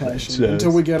be my Fortnite passion chess.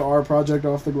 until we get our project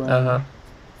off the ground. Uh-huh.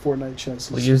 Fortnite chess.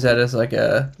 We'll use that as like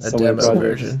a So many demo projects.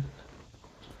 version.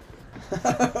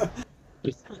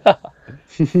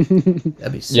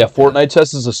 That'd be sick. Yeah, Fortnite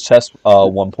chess is just chess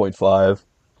 1.5.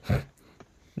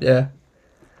 Yeah.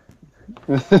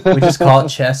 We just call it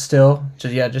chess still.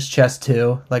 Just chess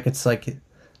 2. Like it's like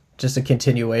just a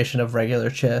continuation of regular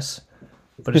chess.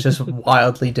 But it's just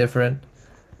wildly different.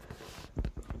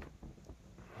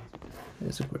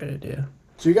 It's a great idea.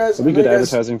 So you guys, It'd be I know good you guys-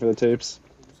 advertising for the tapes.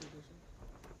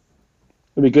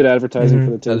 It'd be good advertising Mhm.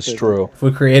 for the tapes. That is true. If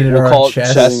we created We'll our call own it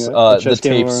chess, chess, A the chess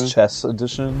game of our own. tapes chess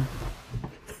edition.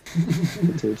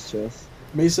 The tapes chess.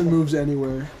 Mason moves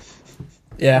anywhere.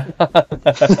 Yeah.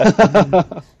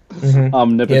 He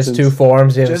Omnipotence. has two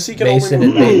forms. He has Jesse can only Mason move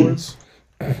and Bane. backwards.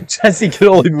 Jesse can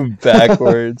only move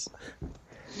backwards.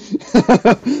 He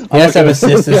has to have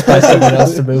assistance by someone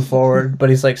else to move forward, but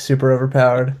he's like super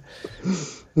overpowered.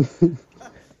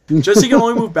 Jesse can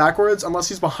only move backwards unless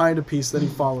he's behind a piece, then he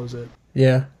follows it.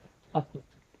 Yeah.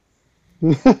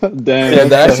 Dang. Yeah,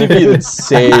 that'd actually be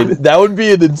insane. That would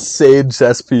be an insane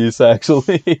chess piece,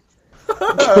 actually.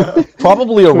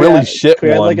 Probably a really shit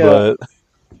we add, one, like, but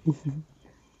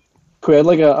Could we add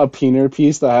like a peener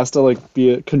piece that has to like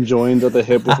be conjoined at the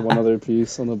hip with one other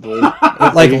piece on the board?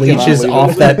 It like You cannot leeches leave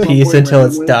off it. that piece until it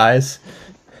randomly. dies.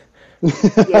 Yeah, it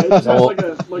just has Well- like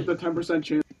the 10%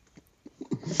 chance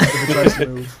if it tries to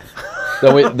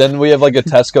move. then we have like a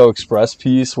Tesco Express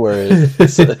piece where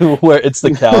it's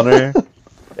the counter.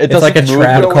 It It's like a doesn't move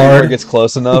trap before card. it gets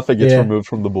close enough. It gets Yeah. removed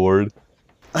from the board.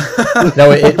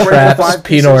 No, it Break the traps 5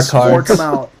 Pinor pieces, 4 cards. come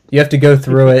out. You have to go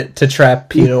through it to trap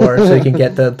Pinor so you can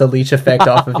get the leech effect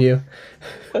off of you.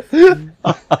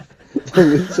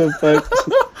 Leech effect.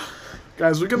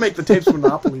 Guys, we can make the tapes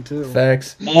Monopoly too.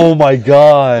 Facts. Oh my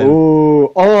god!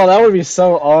 Ooh, oh, that would be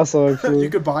so awesome. Actually. You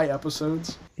could buy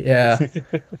episodes. Yeah.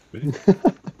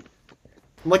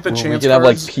 Like the Well, we chance could have,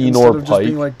 like, cards, Pinor instead of just Pike.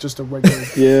 being like just a regular.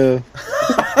 Yeah.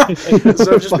 Instead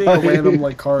of just being a random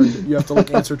like card, you have to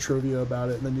like answer trivia about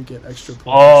it, and then you get extra points.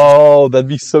 Oh, that'd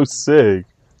be so sick.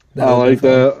 I like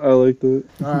that. I like that.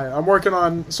 All right, I'm working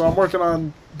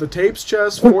on the tapes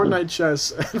chess, Fortnite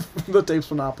chess, and the tapes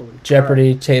Monopoly.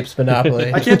 Jeopardy tapes Monopoly.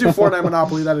 All right. I can't do Fortnite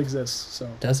Monopoly. That exists. So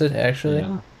Does it actually?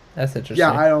 Yeah. That's interesting.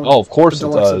 yeah, I own. Oh, of course the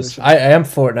it deluxe does. edition. I am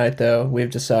Fortnite though. We've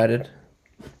decided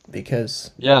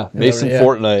because Yeah, Mason Yeah.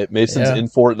 Fortnite. Mason's Yeah. in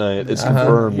Fortnite. It's Uh-huh.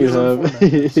 confirmed. He's on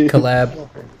Fortnite. collab.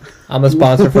 I'm a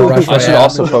sponsor for Rush I should Royale.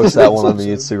 also post that one on the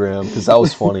Instagram because that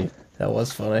was funny. That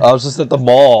was funny. I was just at the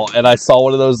mall and I saw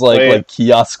one of those Wait. like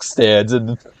kiosk stands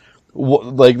and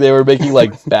like they were making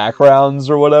like backgrounds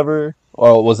or whatever.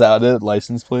 Or was that it?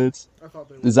 License plates? I thought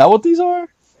they were. Is that what these are?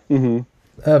 hmm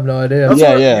I have no idea. That's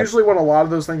Yeah, what, yeah. usually what a lot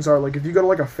of those things are. Like if you go to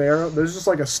like a fair, there's just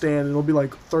like a stand, and it'll be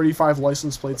like 35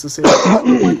 license plates that say like,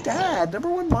 number one dad, number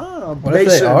one mom. What if they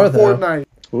Mason, are, though? Fortnite.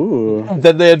 Ooh.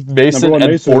 Then they had Mason Number one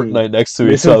and Mason. Fortnite next to each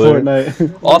Mason other.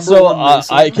 Fortnite. Also, Number one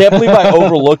Mason. I can't believe I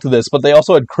overlooked this, but they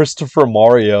also had Christopher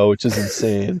Mario, which is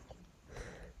insane.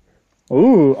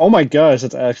 Ooh. Oh my gosh,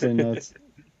 that's actually nuts.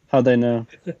 How'd they know?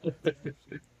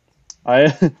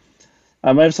 I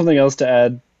might have something else to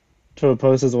add to a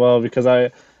post as well because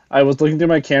I was looking through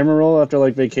my camera roll after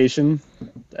like vacation,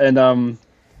 and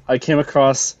I came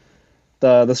across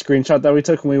the screenshot that we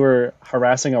took when we were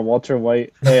harassing a Walter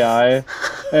White AI,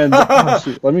 and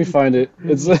shoot, let me find it.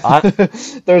 It's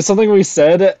there's something we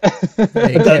said.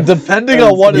 Depending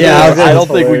on what it Yeah, is, I don't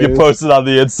think we can hilarious. post it on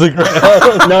the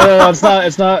Instagram. No,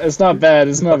 it's not bad.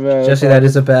 It's not bad. Jesse, that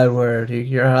is a bad word.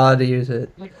 You're not allowed to use it.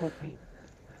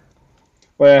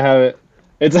 Wait, I have it.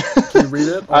 It's Can you read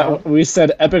it? we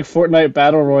said epic Fortnite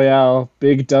battle royale,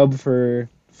 big dub for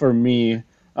me.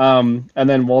 And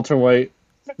then Walter White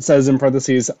says in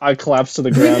parentheses, "I collapsed to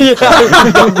the ground."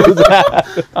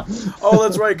 Oh,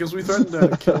 that's right, because we threatened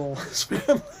to kill his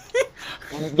family.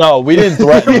 No, we didn't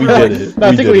threaten. We did it. No,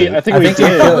 I We think did we it. I think I we think he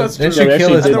did. killed. That's Didn't true. you Yeah, we kill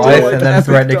his actually did wife do it. and then Epic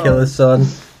threaten to dub. kill his son?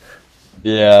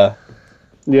 Yeah.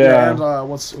 Yeah, And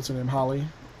what's her name? Holly.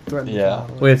 Threatened to Yeah. kill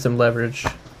Holly. We had some leverage.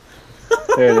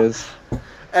 there it is.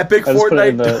 Epic I just put it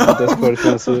in Fortnite. the Discord if you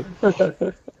want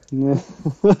to see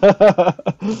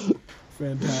it.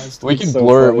 Fantastic. We can so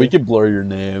blur. funny. We can blur your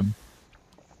name.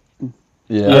 I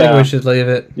Yeah. think Yeah. we should leave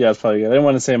it. Yeah, it's probably good. I didn't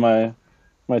want to say my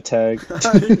tag.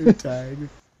 Your tag.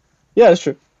 Yeah, that's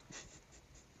true.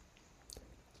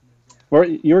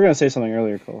 You were gonna say something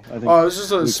earlier, Cole. I think. Oh, it's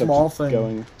just a we kept small thing.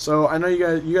 Going. So I know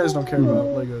you guys don't care about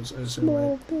Legos, I assume,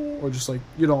 right? Or just like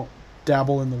you don't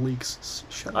dabble in the leaks.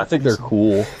 Shut I up, think they're Mason.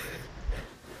 cool.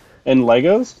 And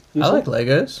Legos? You I said? like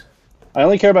Legos. I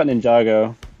only care about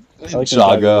Ninjago. I like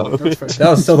Jago. That's fair. That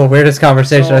was still the weirdest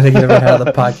conversation I think you've ever had on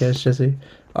the podcast, Jesse.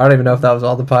 I don't even know if that was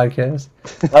all the podcast.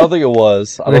 I don't think it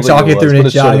was. I We were don't think talking it through was, but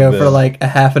it should have Ninjago for been. like a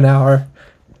half an hour.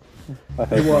 I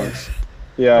hope It not. was.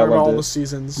 Yeah, I Talking about all loved the it.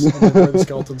 seasons and then where the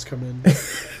skeletons come in.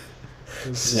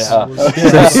 Yeah.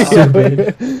 So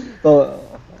stupid. The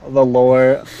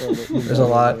lore. There's a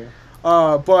lot.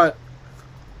 But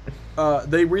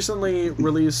they recently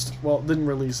released. Well, didn't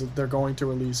release it. They're going to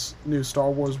release new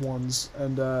Star Wars ones,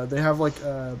 and they have like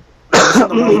have you seen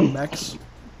the Marvel mechs.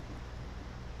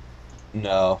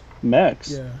 No.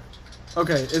 Max. Yeah.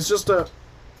 Okay, it's just a.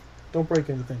 Don't break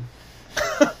anything.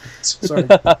 Sorry,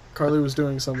 Carly was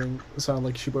doing something. It sounded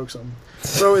like she broke something.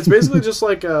 So it's basically just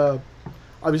like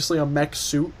obviously a mech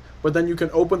suit, but then you can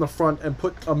open the front and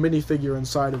put a minifigure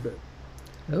inside of it.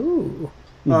 Ooh.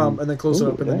 And then close it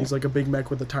Ooh, up, and then yeah. he's like a big mech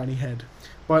with a tiny head.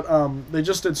 But they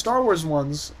just did Star Wars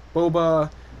ones,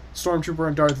 Boba, Stormtrooper,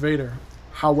 and Darth Vader.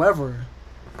 However,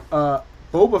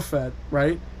 Boba Fett,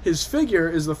 right? His figure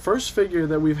is the first figure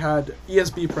that we've had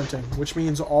ESB printing, which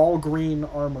means all green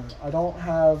armor. I don't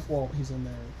have, well, he's in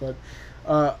there,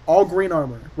 but all green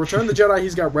armor. Return of the Jedi,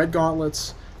 he's got red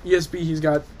gauntlets. ESB, he's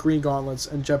got green gauntlets,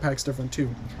 and Jetpack's different too.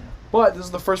 But this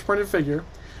is the first printed figure,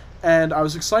 and I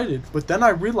was excited. But then I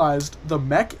realized the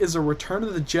mech is a Return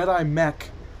of the Jedi mech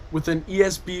with an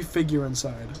ESB figure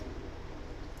inside.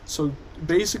 So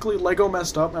basically, Lego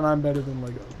messed up, and I'm better than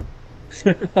Lego.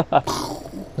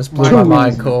 This blew my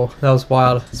mind, Cole. That was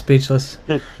wild. Speechless.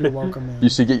 You're welcome, man. You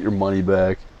should get your money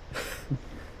back.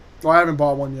 Well, I haven't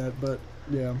bought one yet, but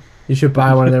yeah. You should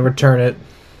buy one and then return it.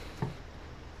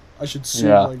 I should sue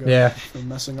Yeah. Lego Yeah. for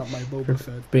messing up my Boba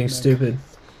Fett. Being mech. stupid.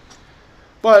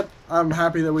 But I'm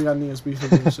happy that we got an ESB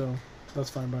figure, so that's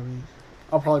fine by me.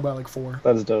 I'll probably buy like 4.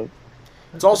 That's dope.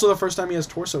 It's also the first time he has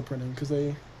torso printing, because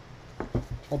they...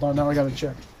 Hold on, now I gotta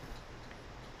check.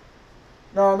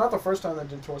 No, not the first time they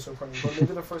did torso printing, but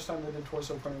maybe the first time they did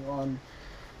torso printing on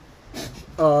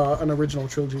an original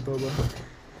trilogy Boba.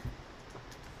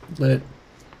 Lit.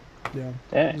 Yeah,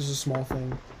 Dang. this is a small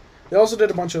thing. They also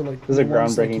did a bunch of like... This is a new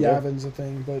ones, like groundbreaking deal. Yavin's a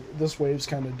thing, but this wave's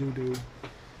kind of doo-doo.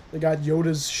 They got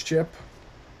Yoda's ship.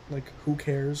 Like, who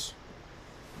cares?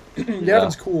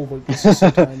 Yavin's cool, but it's just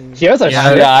so tiny. He has a Yeah,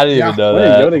 ship. Yeah, I didn't Yeah. even know When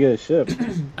did that. Yoda get a ship?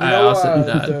 You I know, also did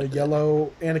not. the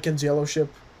yellow Anakin's yellow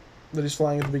ship that he's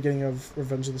flying at the beginning of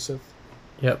Revenge of the Sith.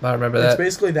 Yep, I remember It's that.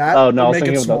 basically that. Oh, no, I but was make it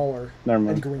thinking about- smaller Never and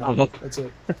mind. green. That's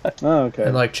it. Oh, okay.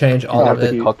 And like change all Oh, of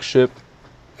it. the- Huck ship.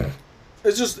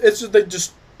 It's just they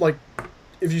just like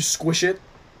if you squish it,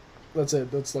 that's it.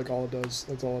 That's like all it does.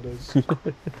 That's all it is.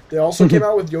 They also came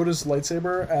out with Yoda's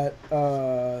lightsaber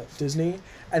at Disney,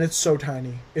 and it's so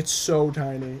tiny. It's so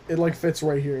tiny. It like fits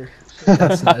right here.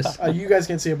 That's nice. You guys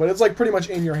can't see it, but it's like pretty much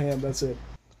in your hand. That's it.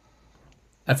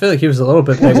 I feel like he was a little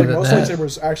bit It's bigger like than most that.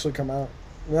 lightsabers actually come out.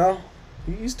 No,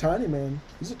 he's tiny, man.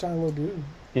 He's a tiny little dude.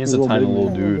 He's a Little tiny baby. little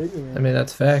Tiny dude. baby, man. I mean,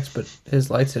 that's facts, but his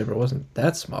lightsaber wasn't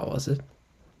that small, was it?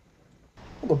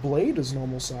 Well, the blade is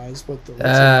normal size, but the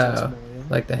lightsaber's Oh, small, yeah.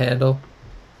 like the handle.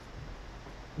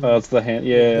 Oh, it's the hand.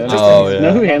 Yeah. Just Oh, the- yeah.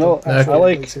 No, who handle? actual I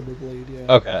like. lightsaber blade,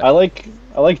 yeah. Okay. I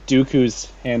like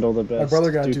Dooku's handle the best.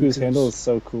 brother got Dooku's Dooku's. handle is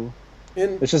so cool.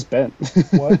 In It's just bent.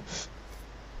 what?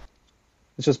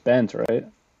 It's just bent, right?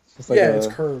 It's just like Yeah, a- it's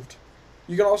curved.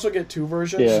 You can also get 2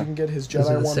 versions. Yeah. You can get his Those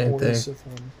are Jedi the one same or thing. his Sith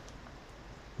one.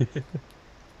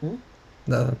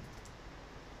 Nothing.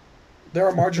 They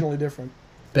are marginally different.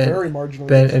 Bent, Very marginally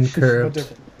bent different. and curved. But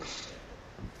different.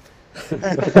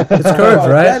 It's curved,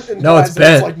 right? Bent No, it's implies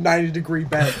that bent. like 90-degree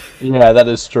bent. Yeah, that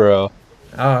is true.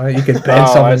 Oh, you could bend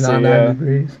Oh, I something see, on yeah. 90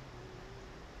 degrees.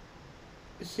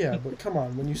 Yeah, but come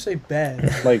on. When you say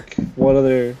bent, like what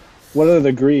other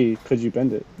degree could you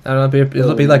bend it? I don't know,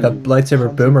 it'll be like a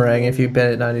lightsaber boomerang if you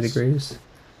bend it 90 degrees.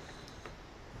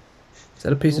 Is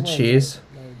that a piece of boomerangs cheese?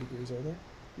 aren't 90 degrees, are they?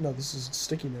 No, this is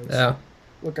sticky notes. Yeah.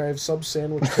 Look, I have sub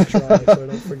sandwich picture on it, so I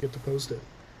don't forget to post it.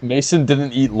 Mason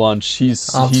didn't eat lunch.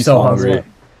 He's I'm he's so hungry.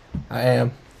 hungry. I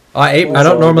am. I ate. I Also,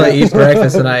 don't normally eat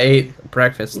breakfast, and I ate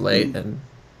breakfast late, and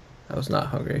I was not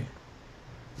hungry.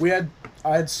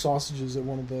 I had sausages at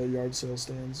one of the yard sale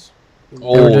stands.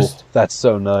 Oh, just- that's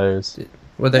so nice.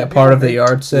 Were they Yeah, a part of the people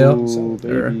yard sale? Ooh,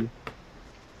 baby.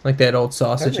 Like they had old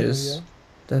Technically, sausages yeah.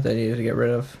 that they needed to get rid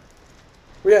of.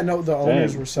 Well, yeah, no, the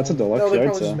owners Damn, were that's selling. a deluxe no, they yard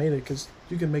probably sale. just made it because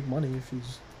you can make money if you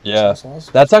Yeah, sell sausages.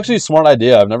 that's actually a smart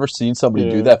idea. I've never seen somebody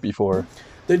do Yeah. that before.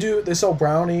 They do. They sell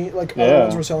brownie. Like other Yeah.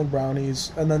 ones were selling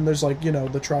brownies, and then there's like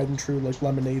the tried and true like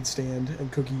lemonade stand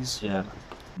and cookies. Yeah.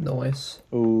 Nice.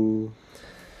 Ooh.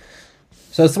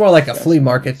 So it's more like a flea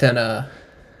market than a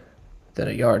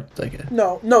yard.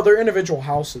 No, they're individual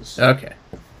houses. Okay,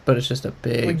 but it's just a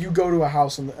big. Like you go to a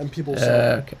house and people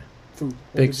sell Okay. food.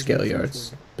 Like, Big they just scale make food yards.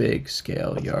 for Big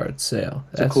scale yard sale.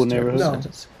 a cool terrible neighborhood. No.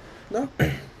 sentence. you. No,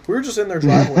 we were just in their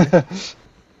driveway.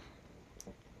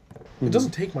 It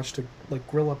doesn't take much to like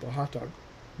grill up a hot dog,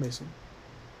 Mason.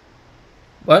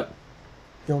 What?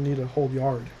 You don't need a whole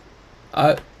yard.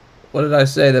 What did I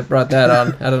say that brought that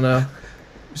on? I don't know.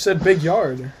 You said big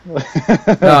yard. No,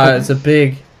 it's a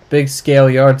big scale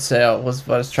yard sale was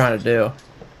what I was trying to do.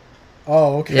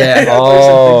 Oh, okay. Yeah. I thought you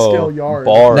said big scale yard.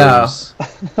 Bars.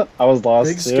 I was lost.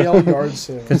 Big too. scale yard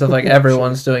sale. Because of like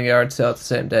everyone's doing yard sale at the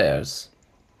same day. I was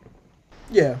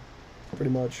Yeah,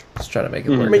 pretty much. just trying to make it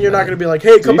Mhm. work. I mean, you're not going to be like,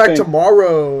 hey, come you back think-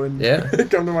 tomorrow and Yeah.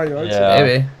 come to my yard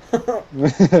Yeah. sale.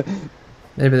 Maybe.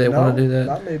 Maybe they No, want to do that.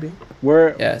 Not maybe.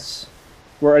 Where Yes.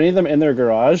 Were any of them in their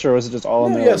garage, or was it just all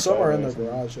in Yeah, their? yeah, like, some are in driveway?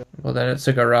 their garage. Yeah. Well, then it's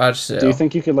a garage sale. Do you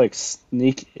think you could like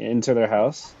sneak into their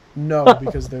house No,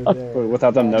 because they're there.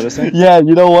 without them noticing? Yeah,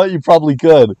 you know what? You probably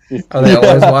could. Are they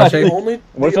always The watching? only,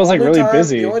 What if the it was, like, only really time-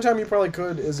 busy? The only time you probably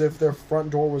could is if their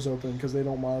front door was open, because they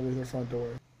don't monitor their front door.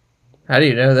 How do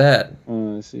you know that?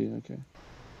 Oh, I see. Okay.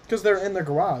 Because they're in their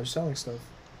garage selling stuff.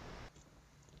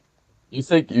 You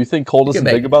think Cole You can doesn't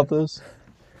make think it. about this?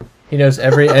 He knows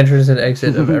every entrance and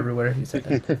exit of everywhere he's at.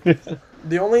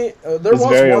 The only there He's was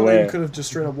very one that aware. you could have just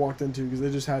straight up walked into because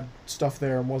they just had stuff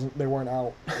there and they weren't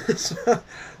out. So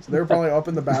they were probably up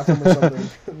in the bathroom or something.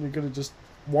 And you could have just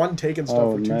taken stuff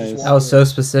Oh, or two nice. just walked That was in. so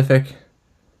specific.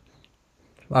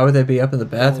 Why would they be up in the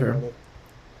Don't worry about bathroom? it.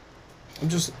 I'm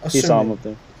just He saw him assuming, up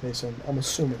there Mason. I'm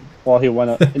assuming. while he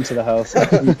went up into the house.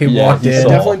 He Yeah, walked he in. saw.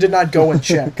 Definitely did not go and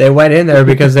check. They went in there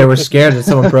because they were scared that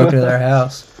someone broke into their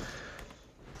house.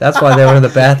 That's why they were in the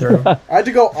bathroom. I had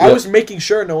to go. I was making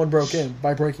sure no one broke in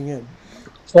by breaking in.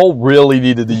 Cole really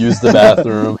needed to use the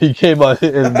bathroom. He came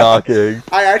in knocking.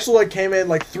 I actually came in,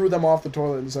 threw them off the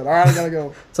toilet and said, "All right, I gotta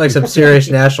go." It's like some serious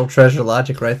National Treasure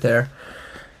logic right there.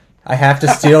 I have to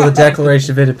steal the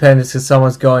Declaration of Independence because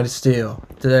someone's going to steal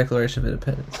the Declaration of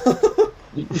Independence.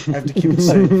 I have to keep it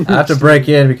safe. I have to break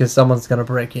in because someone's going to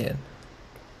break in.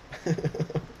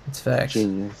 It's facts.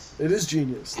 Genius. It is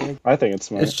genius. Thank I think it's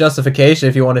smart. It's justification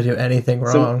if you want to do anything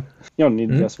So- wrong. You don't need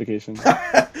Hmm? justification. you.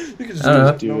 You can just I don't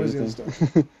know. do it. Nobody's gonna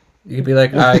stop. You could be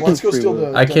like, Let's go steal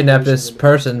the. I kidnapped this Declaration of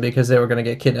person because they were going to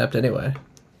get kidnapped anyway.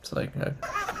 It's like,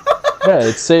 Yeah,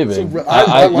 it's saving. Independence.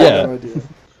 I like yeah, that idea.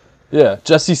 yeah.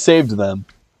 Jesse saved them.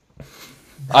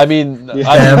 I mean,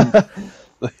 Yeah.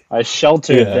 I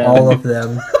sheltered Yeah. them. all of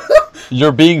them.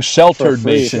 you're being sheltered, For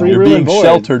free. Mason. Free You're room being and board.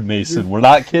 sheltered, Mason. We're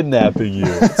not kidnapping you.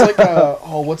 It's like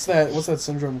what's that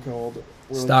syndrome called? Where, like,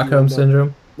 you Stockholm end up,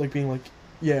 Syndrome. Like being like,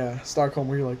 yeah, Stockholm,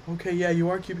 where you're like, okay, yeah, you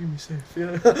are keeping me safe.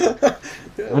 Yeah.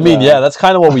 I mean, yeah, that's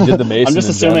kind of what we did to Mason. I'm just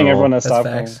in assuming general. everyone has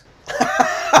That's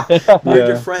Stockholm. facts. We're Yeah.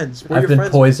 your friends. We're I've your been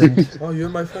friends. poisoned. Oh, you're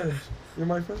my friends. You're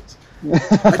my friends.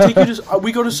 I take you to.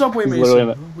 We go to Subway, He's Mason.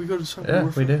 literally We go to Subway. Yeah, We're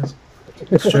we do. friends.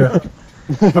 It's true.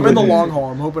 I'm in the long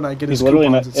haul. I'm hoping I get his He's literally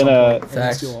in coupons a- at some in a- point. I can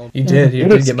Facts. steal all of You did. You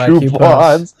did It's get my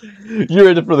coupons. You're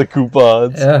in it for the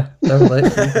coupons. Yeah, definitely.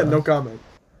 them. No comment.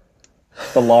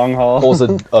 The long haul. Cole's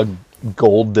a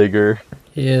gold digger.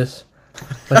 He is.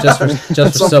 But just for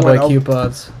some Subway point, I'll-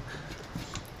 coupons.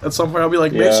 At some point, I'll be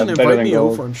like, Yeah, Mason, better invite than me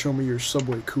gold. over and show me your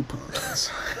Subway coupons.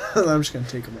 And I'm just gonna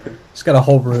take them all. It's got a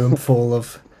whole room full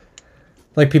of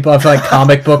like people have like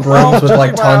comic book rooms with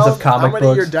like tons of How comic many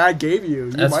your books. dad gave you?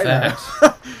 You That's might facts.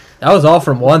 have. That was all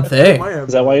from one You thing. might have.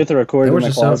 Is that why you have to record There in was the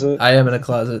just closet? I am in a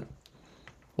closet.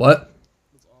 What?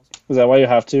 Is that why you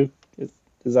have to?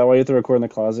 Is that why you have to record in the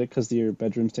closet? Because your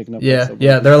bedroom's taken up. by Yeah, Subway?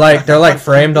 yeah. They're like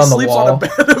framed He on the sleeps wall. on a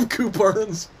bed of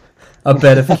coupons. A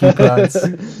bed of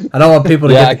coupons. I don't want people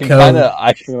to Yeah, I get the can code. kind of,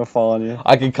 It's gonna fall on you.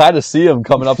 I can kind of see him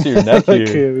coming up to your neck here.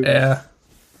 Cute. Yeah,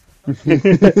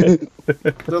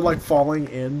 They're like falling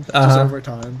in just Uh-huh. over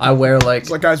time. I wear like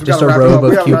It's like, guys, we just gotta a wrap it up.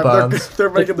 robe We of gotta wrap- coupons. They're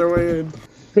making their way in.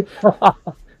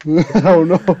 Oh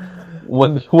no!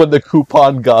 When the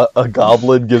coupon a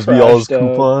goblin gives me all his Crashed out.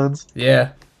 coupons. Yeah,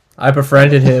 I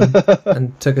befriended him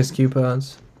and took his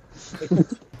coupons.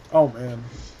 Oh man,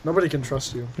 nobody can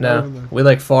trust you. Not No, even the we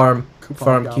like farm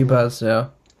coupon goblin. coupons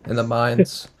now in the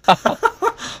mines.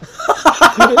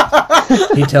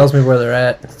 He tells me where they're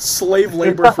at. Slave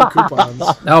labor for coupons.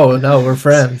 No, we're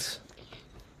friends.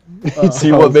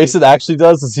 See what Mason actually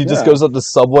does is he just Yeah. goes up to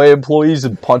Subway employees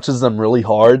and punches them really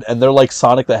hard, and they're like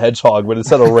Sonic the Hedgehog, but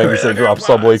instead of rings they drop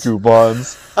Subway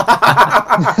coupons.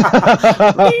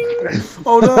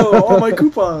 Oh no, all my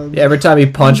coupons. Yeah, every time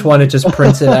you punch one, it just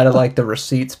prints it out of like the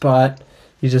receipt spot.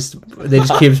 They just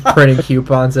keeps printing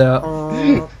coupons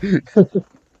out.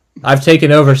 I've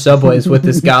taken over Subways with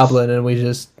this goblin, and we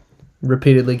just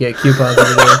repeatedly get coupons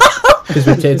every day. Because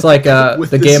it's like With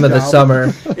the this game of the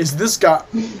goblin. summer. Is this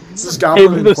goblin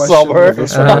Game of in the question? summer. The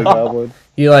Subway goblin.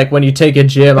 You like when you take a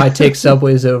gym, I take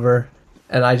Subways over,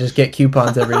 and I just get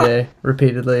coupons every day,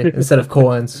 repeatedly, instead of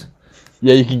coins.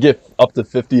 Yeah, you can get up to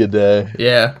 50 a day.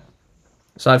 Yeah.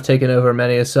 So I've taken over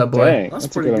many a Subway. Dang, That's a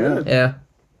pretty amount. good. Yeah.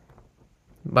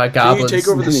 My Can you goblins. take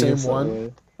over the Many a same one?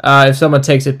 Subway. If someone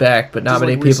takes it back, but not Just,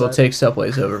 many like, people reset. take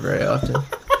Subways over very often.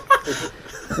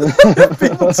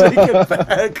 People take it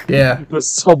back. Yeah. The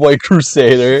Subway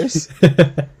Crusaders. It's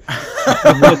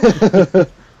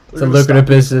a lucrative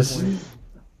business.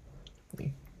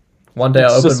 One day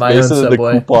I'll It's open just my own Mason and the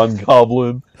Subway. Coupon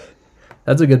Goblin.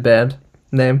 That's a good band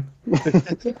name.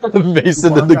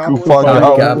 Mason and the Goblin? Coupon Coupon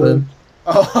Goblin. Goblin.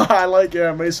 Oh, I like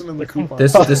Mason and the coupon.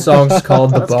 This song's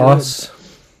called The That's good. Boss.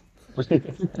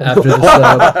 after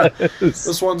the sub.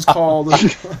 This one's called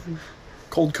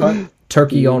Cold Cut.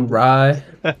 Turkey on rye.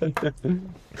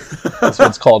 This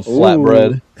one's called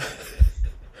Flatbread.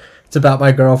 It's about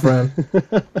my girlfriend.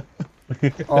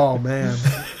 Oh man,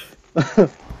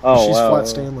 Oh she's wow. Flat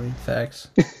Stanley. Facts.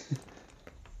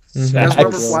 You guys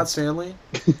remember Facts. Flat Stanley?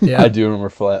 Yeah, I do remember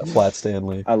Flat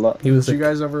Stanley. I love. he was. Did you A,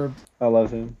 guys ever I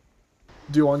love him.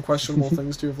 do unquestionable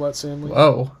things to Flat Stanley?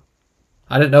 whoa,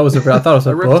 I didn't know it was a. I thought it was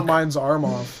I a ripped book. mine's arm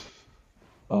off.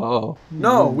 Oh.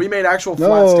 No, we made actual No.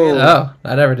 Flat Stanley. Oh,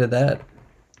 I never did that.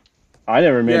 I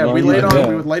never made Yeah, one. we laid on. Yeah.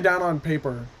 We would lay down on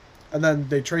paper, and then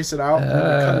they trace it out and they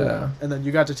cut it Oh. out, and then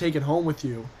you got to take it home with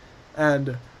you.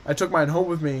 And I took mine home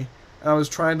with me, and I was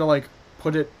trying to like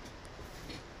put it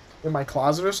in my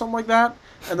closet or something like that,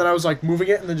 and then I was like moving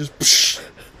it, and then just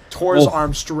tore his Oof.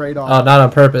 arm straight off. Oh, not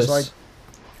on purpose. So I-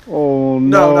 Oh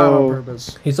No, no! not on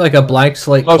purpose. He's like a blank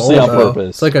slate Mostly clone, on though. purpose.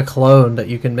 It's like a clone that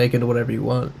you can make into whatever you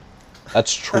want.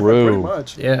 That's Pretty true.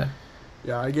 much. Yeah.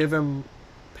 Yeah, I gave him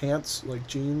pants, like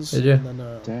jeans, Did you? and then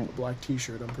a Dang. black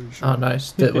T-shirt. I'm pretty sure. Oh,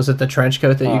 nice. Was it the trench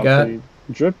coat that you Oh, got? pretty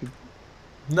drippy.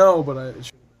 No, but it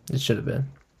should- It should have been.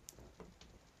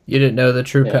 You didn't know the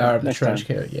true Yeah, power of the next trench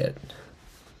time. coat yet.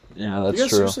 Yeah, you that's guys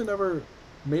true. seriously never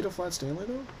made a Flat Stanley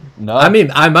though? No. I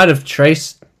mean, I might have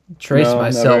traced No,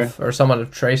 myself, or someone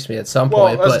have traced me at some Well,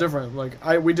 point, that's but different. Like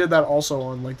we did that also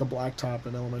on like the blacktop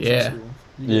in elementary Yeah. school.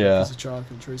 You get Yeah. a piece of chalk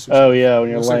and trace yourself. Oh yeah, when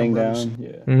you're Looks like a laying murder down.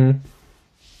 Yeah. Mhm.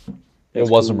 it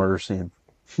was a murder scene.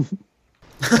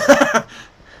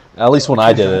 At least when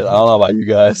I did it. I don't know about you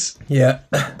guys. yeah.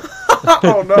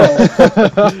 Oh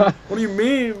no! What do you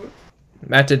mean?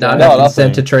 Matt did not No, have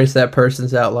consent nothing. to trace that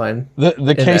person's outline.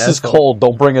 The case is asshole. cold.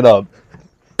 Don't bring it up.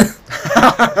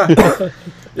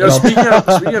 Yeah,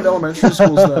 speaking of elementary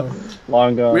schools though,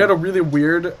 Long gone. we had a really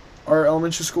weird. Our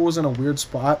elementary school was in a weird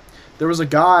spot. There was a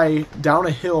guy down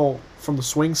a hill from the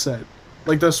swing set.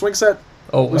 Like the swing set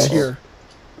Oh, was wow. here.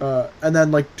 And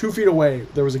then like 2 feet away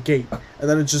there was a gate, and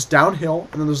then it's just downhill,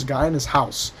 and then there's a guy in his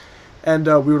house, and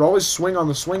we would always swing on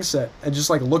the swing set and just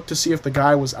like look to see if the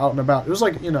guy was out and about. It was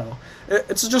like, you know,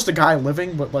 it's just a guy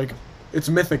living, but like it's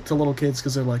mythic to little kids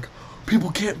because they're like,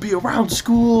 people can't be around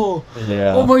school.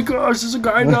 Yeah. Oh my gosh, there's a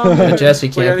guy down there.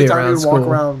 Jesse So, can't be anytime around we would walk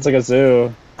school. around. It's like a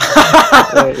zoo.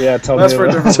 Yeah, tell That's me. for a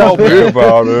about different Tell me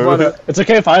about But, it. It's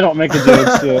okay if I don't make the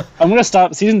jokes. Yeah. I'm gonna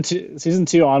stop season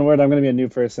two onward. I'm gonna be a new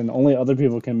person. Only other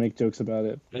people can make jokes about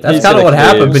it. That's He's kind of gonna what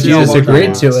happened, cave. but you just See how agreed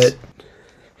long to that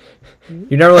it.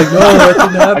 You never like, no, that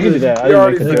didn't happen. I can do that. I You didn't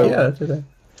already make Like, the yeah, joke.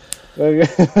 I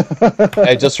did that.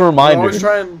 Hey, just a we're reminder. always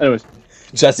trying. Anyways,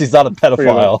 Jesse's not a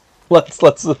pedophile. Let's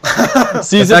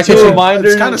season fact 2 that you- reminder.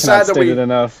 It's kinda sad cannot that state we- it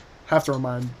enough. Have to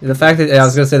remind. The fact that I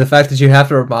was gonna say the fact that you have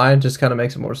to remind just kind of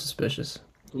makes it more suspicious.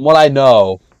 What I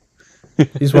know.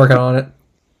 He's working on it.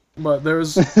 But there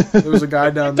was a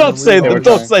guy down there. Don't say were that.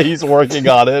 Don't trying. say he's working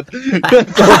on it. Don't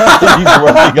say he's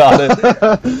working on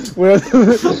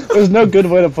it. There's no good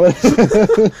way to put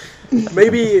it.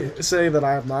 Maybe say that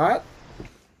I have not.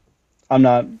 I'm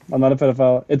not a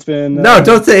pedophile. It's been No,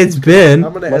 don't say it's been.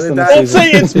 I'm gonna Less edit than that. a Don't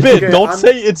say it's been. Okay, Don't I'm-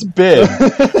 say it's been.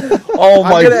 Oh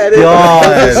I'm my gonna edit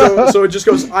god. so it just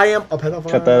goes, I am a pedophile.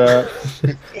 cut that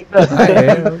out. I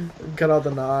am. Cut out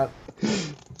the knot.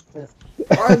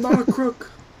 I'm not a crook.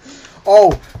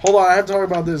 Oh, hold on, I have to talk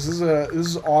about this. This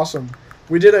is awesome.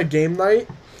 We did a game night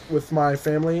with my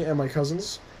family and my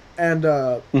cousins, and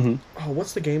Mhm. oh,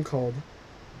 what's the game called?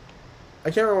 I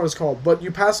can't remember what it's called, but you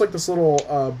pass like this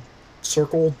little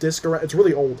circle disc around. It's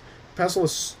really old. Pass a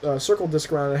little circle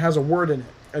disc around, and it has a word in it,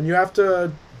 and you have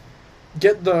to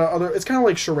get the other. It's kind of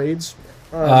like charades.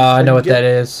 I know what that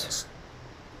is.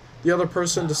 The other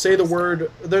person to say the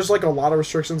word. There's like a lot of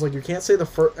restrictions. Like you can't say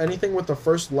anything with the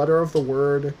first letter of the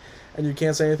word, and you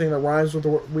can't say anything that rhymes with the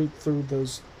word. We threw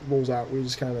those rules out. We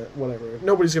just kind of whatever.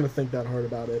 Nobody's gonna think that hard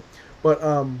about it. But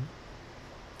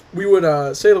we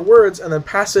would say the words and then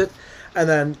pass it, and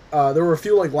then there were a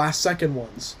few like last second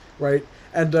ones, right?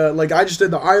 And like I just did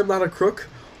the I am not a crook.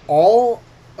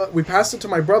 We passed it to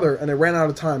my brother, and it ran out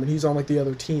of time, and he's on like the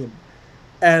other team.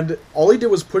 And all he did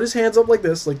was put his hands up like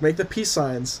this, like make the peace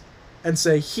signs, and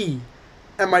say he.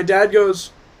 And my dad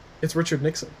goes, it's Richard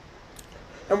Nixon.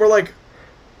 And we're like,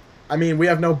 I mean, we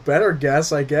have no better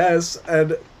guess, I guess.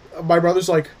 And my brother's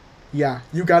like, yeah,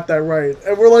 you got that right.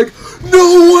 And we're like,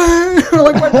 no way! We're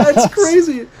like, my dad's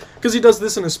crazy. Because he does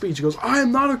this in his speech. He goes, I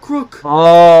am not a crook.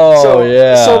 Oh So,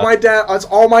 yeah. So my dad, that's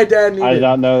all my dad needed. I did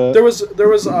not know that. There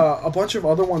was a bunch of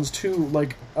other ones too.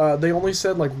 Like they only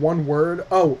said like one word.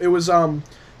 Oh, it was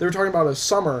they were talking about a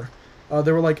summer.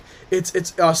 They were like it's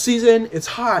season. It's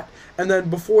hot. And then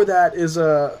before that is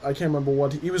I can't remember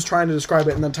what he was trying to describe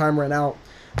it. And then time ran out.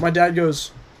 My dad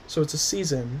goes So it's a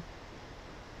season.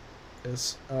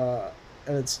 It's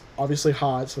and it's obviously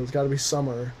hot, so it's got to be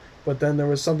summer. But then there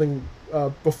was something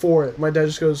before it. My dad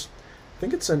just goes, I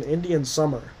think it's an Indian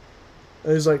summer.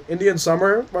 And he's like, Indian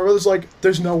summer? My brother's like,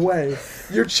 there's no way.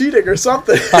 You're cheating or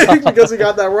something. Because he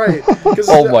got that right. Because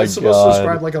it's supposed to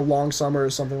describe like a long summer or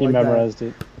something He like memorized that.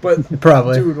 it. But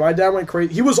Probably. dude, my dad went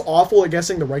crazy. He was awful at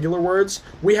guessing the regular words.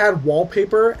 We had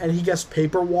wallpaper, and he guessed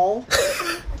paper wall.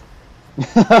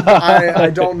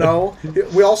 I don't know.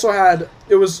 We also had,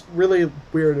 it was really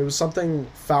weird. It was something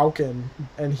falcon,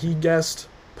 and he guessed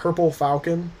purple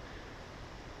falcon.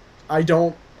 I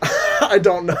don't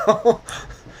know.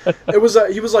 It was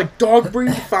he was like dog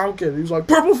breed falcon. He was like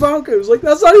purple falcon. He was like,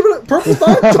 that's not even a purple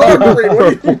dog breed.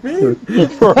 What do you mean?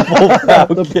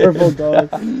 The purple dog.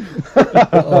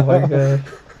 Oh my god.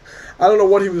 I don't know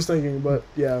what he was thinking, but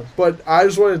yeah. But I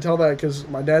just wanted to tell that because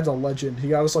my dad's a legend. He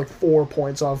got us like 4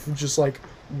 points off of just like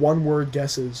one word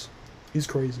guesses. He's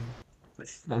crazy.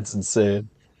 That's insane.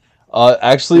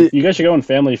 Actually, You guys should go on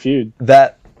Family Feud.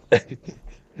 that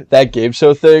that game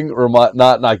show thing,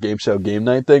 not game show, game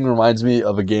night thing reminds me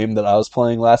of a game that I was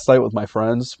playing last night with my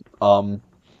friends. So,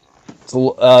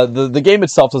 the game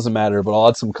itself doesn't matter, but I'll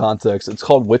add some context. It's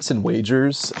called Wits and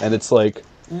Wagers, and it's like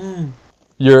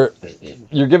you're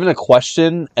given a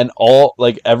question, and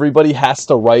everybody has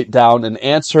to write down an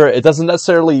answer. It doesn't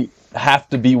necessarily have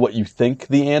to be what you think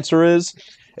the answer is.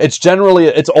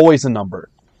 It's always a number,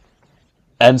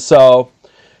 and so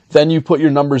then you put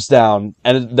your numbers down,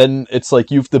 and then it's like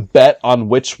you have to bet on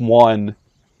which one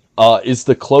is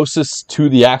the closest to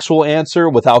the actual answer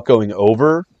without going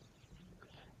over.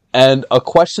 And a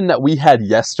question that we had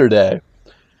yesterday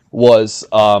was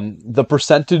the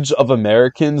percentage of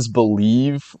Americans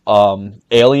believe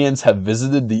aliens have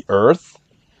visited the Earth.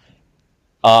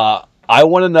 I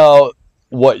want to know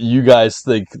what you guys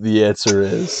think the answer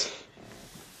is.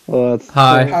 Well, that's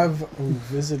High. Have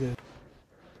visited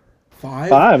 5?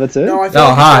 5. That's it. No, I feel No,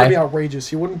 like it's high. gotta be outrageous.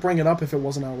 He wouldn't bring it up if it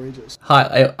wasn't outrageous.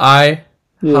 High.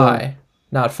 Yeah. High.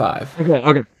 Not 5.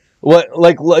 Okay. What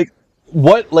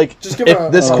Just give if a-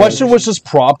 this a question range. was just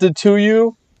prompted to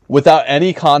you without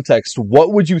any context,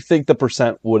 what would you think the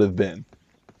percent would have been?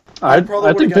 I'd Probably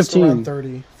I would think have guessed around 15.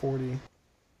 30, 40.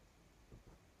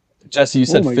 Jesse, you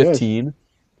said my gosh. 15.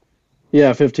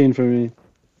 Yeah, 15 for me.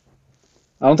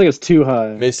 I don't think it's too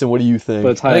high, Mason, what do you think?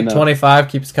 but it's I high think enough. 25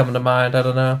 keeps coming to mind. I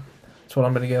don't know. That's what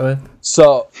I'm going to go with.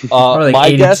 So, Probably like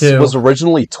my guess 82. was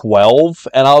originally 12,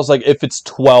 and I was like, if it's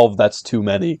 12, that's too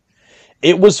many.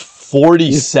 It was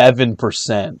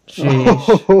 47%.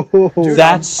 Jeez. Dude,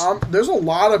 That's- there's a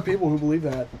lot of people who believe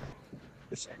that.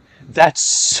 That's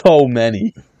so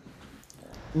many.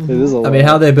 It is a lot. I mean,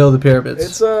 how they build the pyramids?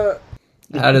 It's a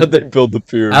How How they did build the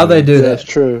pyramid. how they do Yeah, that? that's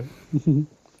true. The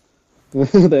Yeah,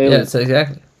 aliens. it's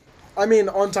exactly. I mean,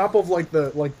 on top of like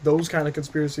those kind of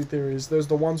conspiracy theories, there's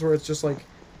the ones where it's just like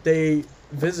they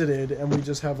visited and we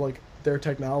just have like their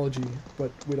technology,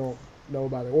 but we don't know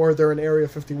about it, or they're in Area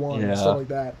 51 and Yeah. stuff like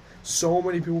that. So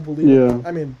many people believe Yeah. it.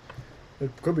 I mean, it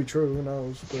could be true. Who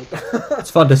knows? But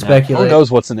It's fun to Who speculate.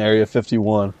 knows what's in Area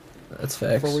 51? That's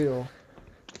facts. for real.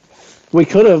 We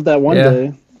could have that one Yeah.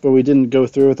 day, but we didn't go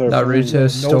through with our plan. Naruto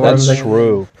Storm. That's Like-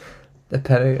 true. The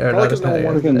petty or Probably not 'cause the no one petty.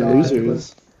 wanted to Fucking die.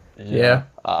 losers. Yeah.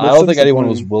 I That's don't think anyone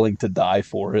was disappointing. willing to die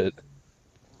for it.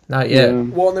 Not yet. Yeah.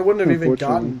 Well, and they wouldn't have even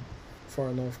Unfortunately. gotten far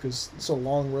enough because it's a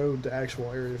long road to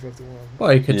actual Area 51.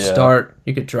 Well, you could Yeah. start.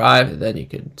 You could drive, and then you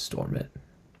could storm it.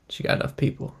 You got enough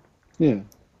people. Yeah.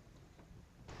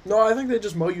 No, I think they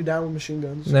just mow you down with machine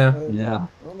guns. No. Yeah. I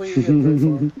don't think you get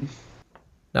very far.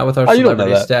 Not with our Oh, you don't know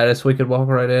celebrity that. status. We could walk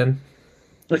right in.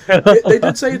 They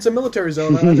did say it's a military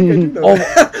zone. I think I do know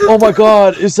that. Oh my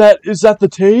God! Is that the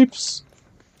tapes?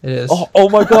 It is. Oh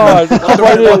my God! Come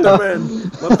right Let in. them in.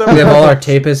 Let them We have in. all our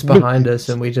tapists behind us,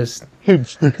 and we just.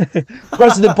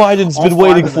 President Biden's All been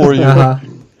waiting 5 of for you. Uh-huh.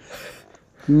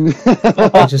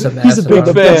 It's just a He's a massive big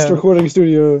The fan. best recording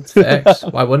studio. Facts.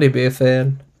 Why wouldn't he be a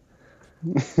fan?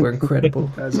 We're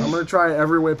incredible. Guys, I'm gonna try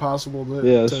every way possible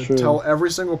Yeah, to it's true. tell every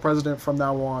single president from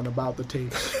now on about the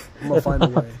tapes. I'm gonna find a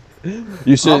way.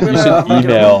 You should I'm gonna get a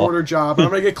email. reporter job, and I'm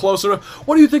gonna get closer to.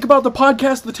 What do you think about the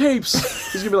podcast, The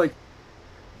Tapes? He's gonna be like,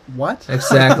 what?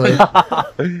 Exactly.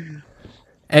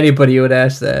 Anybody would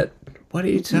ask that. What are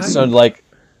you talking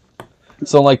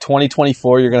So like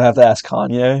 2024, you're gonna have to ask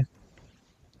Kanye.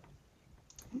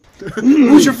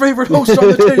 Who's your favorite host on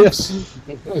the tapes?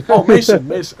 Oh, Mason.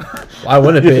 Why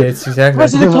wouldn't it be? It's exactly.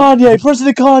 President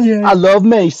Kanye. I love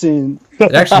Mason.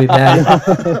 It'd actually be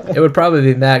Matt. It would probably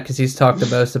be Matt because he's talked the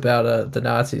most about the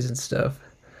Nazis and stuff.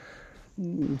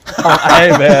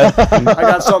 Hey man. I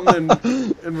got something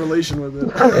in relation with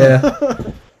it.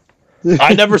 Yeah.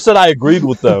 I never said I agreed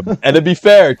with them. And to be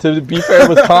fair with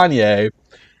Kanye,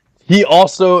 he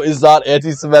also is not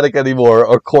anti-Semitic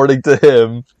anymore, according to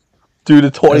him, due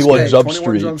to 21 Okay, Jump 21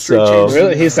 Street. Jump Street So changed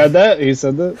Really? He said that? He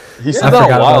said that? he said Yeah, I that a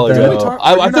forgot while about that. ago. Did we talk-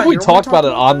 I were you think not we here when talked we about it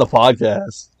talked on the about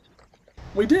podcast.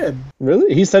 We did.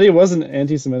 Really? He said he wasn't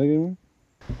anti-Semitic anymore?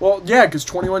 Well, yeah, because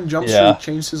 21 Jump Yeah. Street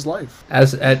changed his life. It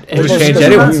was Which changed doesn't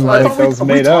anyone's mean life. like that was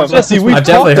made up. Jesse, we I've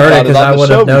definitely talked heard it about 'cause on I the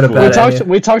would've show known before. about it.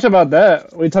 We talked about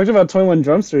that. We talked about 21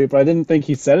 Jump Street, but I didn't think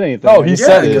he said anything. No, he I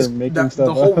said think it. they were making The stuff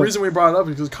whole up. reason we brought it up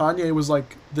is because Kanye was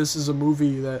like, "This is a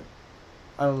movie that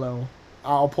I don't know."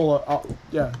 I'll pull it.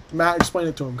 Yeah, Matt, explain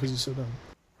it to him because he's so dumb.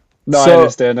 No, I So-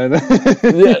 understand.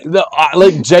 Yeah, no,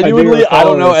 like genuinely, I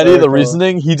don't know recall this, any of the recall.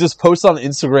 reasoning. He just posts on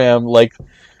Instagram like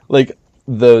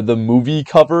the movie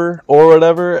cover or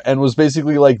whatever, and was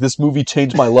basically like, "This movie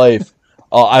changed my life.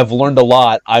 I've learned a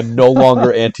lot. I'm no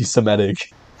longer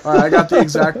anti-Semitic." All right, I got the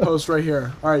exact post right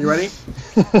here. All right, you ready?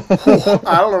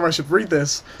 I don't know if I should read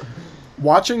this.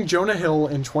 Watching Jonah Hill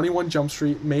in 21 Jump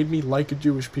Street made me like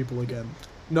Jewish people again.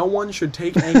 No one should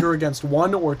take anger against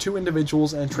one or two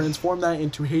individuals and transform that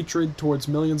into hatred towards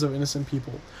millions of innocent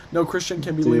people. No Christian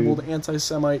can be Dude. labeled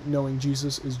anti-Semite knowing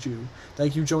Jesus is Jew.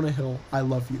 Thank you, Jonah Hill. I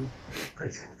love you.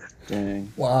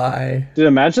 Dang. Why? Dude,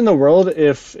 imagine the world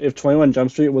if 21 Jump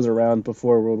Street was around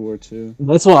before World War II.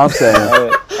 That's what I'm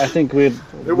saying. I think we'd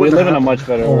wouldn't live in a happen. much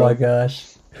better Oh my world. gosh.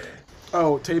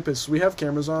 Oh, Tapis, we have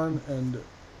cameras on, and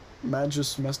Matt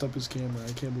just messed up his camera.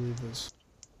 I can't believe this.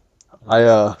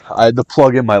 I had to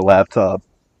plug in my laptop.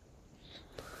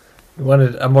 We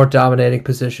wanted a more dominating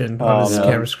position on Oh, this no.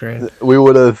 camera screen. We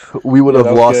would have that was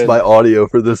lost good. my audio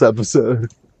for this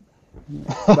episode.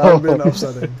 That would have been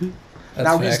upsetting. That's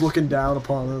Now facts. he's looking down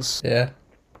upon us. Yeah.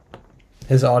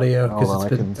 His audio, Hold on, because I it's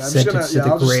been can- I'm just sent gonna, to yeah,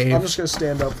 the grave. I'm just gonna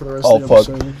stand up for the rest Oh, of the fuck.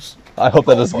 episode. I hope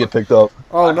that doesn't get picked up.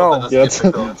 Oh no! Yeah, let's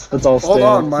all stand. Hold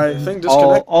on, my thing all,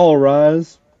 disconnected. all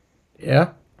rise. Yeah.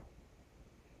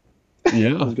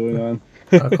 Yeah. What's going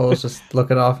on? Cole's just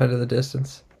looking off into the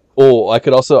distance. Oh, I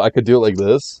could do it like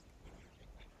this.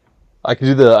 I could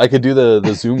do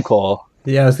the Zoom call.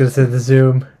 Yeah, I was gonna say the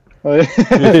Zoom. Oh, yeah.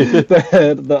 the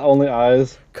head, the only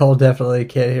eyes. Cole definitely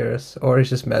can't hear us, or he's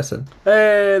just messing.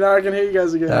 Hey, now I can hear you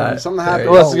guys again. Alright, Something there happened.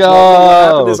 you go. Let's What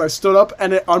happened go. is I stood up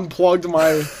and it unplugged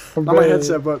my not my Hooray.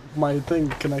 headset, but my thing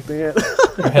connecting it.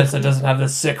 Your headset doesn't have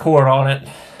this sick cord on it.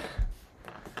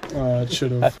 It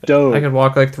should have. Dope. I could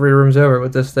walk like 3 rooms over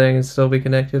with this thing and still be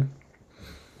connected.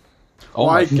 Oh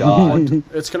my god.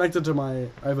 It's connected to my.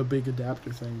 I have a big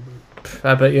adapter thing,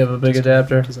 I bet you have a big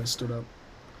adapter. because I stood up.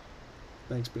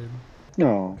 Thanks, babe.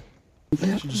 No.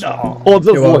 She just- Cole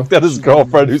just You're welcome. looked at his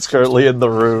girlfriend who's currently in the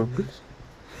room.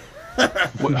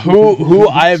 who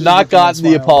I have not gotten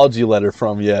the Smile. apology letter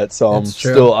from yet, so That's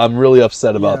true. I'm really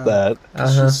upset about Yeah. that.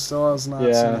 Uh-huh. She still has not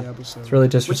Yeah. seen the episode. It's really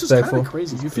Which is kind disrespectful. of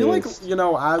crazy. You feel like, Yes.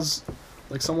 as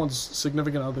like someone's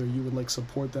significant other, you would like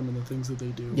support them in the things that they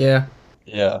do. Yeah.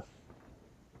 Yeah.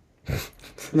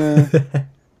 Nah.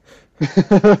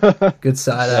 Good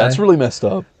side eye. That's really messed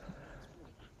up.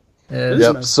 It It is. is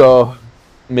Yep, messed so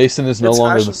Mason is no It's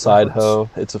longer the Ashley side Roberts. hoe.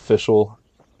 It's official.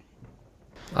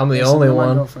 I'm the Mason, only you're my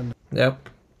one. girlfriend. Yep.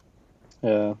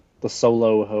 Yeah. The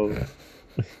solo hoe.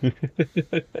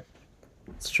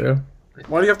 It's true.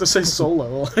 Why do you have to say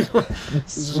solo? Like,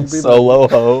 this should be Solo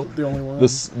hoe. the only one.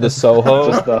 The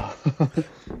Soho. Just the.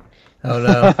 Oh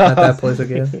no, not that place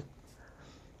again.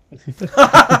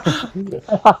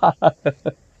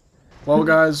 Well,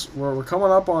 guys, we're coming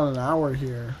up on an hour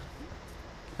here.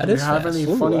 That Do you is have fast. any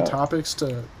Ooh, funny wow. topics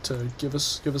to give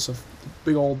us a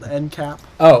big old end cap?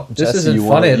 Oh, this Jesse, isn't you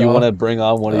funny at you all. want to bring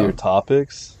on one of Oh. your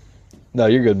topics? No,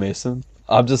 you're good, Mason.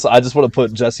 I just want to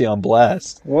put Jesse on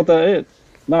blast. What the it?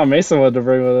 No, Mason wanted to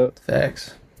bring with it.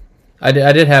 Facts. I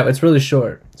did have. It's really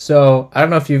short. So I don't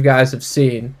know if you guys have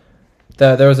seen.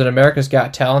 There was an America's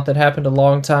Got Talent that happened a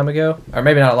long time ago, or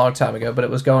maybe not a long time ago, but it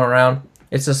was going around.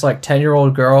 It's this like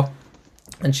 10-year-old girl,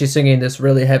 and she's singing this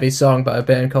really heavy song by a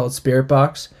band called Spirit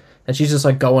Box, and she's just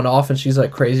like going off, and she's like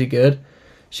crazy good.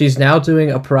 She's now doing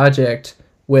a project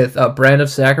with Brand of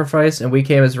Sacrifice and We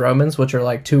Came as Romans, which are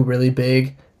like 2 really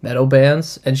big metal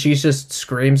bands, and she just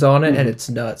screams on it, and it's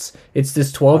nuts. It's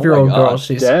this 12-year-old Oh my girl. gosh,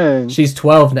 Dang. She's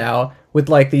 12 now, with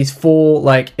like these full,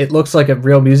 like, it looks like a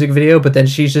real music video, but then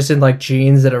she's just in like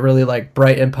jeans and a really like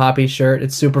bright and poppy shirt.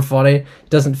 It's super funny. It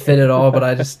doesn't fit at all, but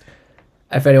I just,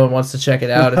 if anyone wants to check it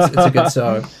out, it's a good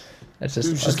song. It's just,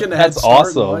 Dude, she's getting a head That's start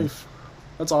in awesome. life.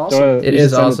 That's awesome. it You is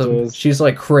should send awesome. to us. She's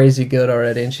like crazy good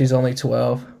already, and she's only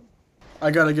 12. I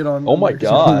gotta get on. Oh my America's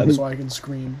God. Got so I can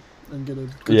scream and get a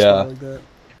good Yeah. spot like that.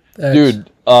 Dude,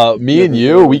 me and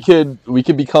you, we could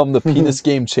become the penis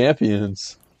game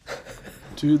champions.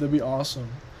 Dude, that'd be awesome.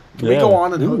 Can we Yeah. go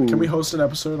on and Ooh. can we host an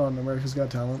episode on America's Got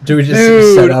Talent? Do we just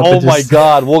Dude, set up oh and my just-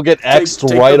 god, we'll get X'd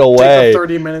Take right the away.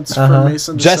 30 minutes Uh-huh. for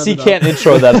Mason to Jesse set it can't up.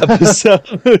 intro that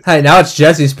episode. Hey, now it's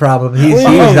Jesse's problem. He's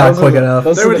Oh, not those quick are- enough.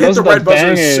 those They are- would hit those the are red buzzer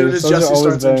as soon bangers. as Those are Jesse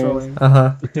always starts bangers. introing.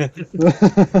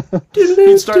 Uh-huh.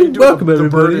 He'd start doing Welcome, the bird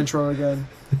everybody. intro again.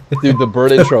 Dude, the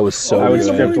bird intro was so I would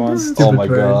good. script one. Stupid Oh my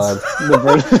birds. god. The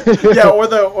bird. Yeah, or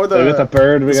the we got the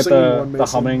bird. We got singing the one, the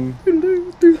Mason. humming.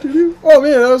 Oh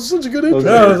man, that was such a good intro. Those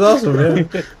No, it was awesome, man.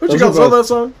 What you those guys are know both- that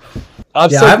song? I'm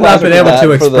Yeah, so I've glad not been for able that- to for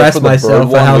the- express for the myself bird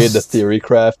for one, how we had the s- theory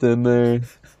craft in there.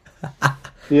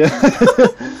 Yeah.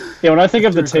 Yeah. When I think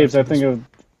of the Theory tapes, I craft think of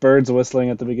birds whistling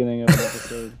at the beginning of an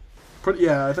episode.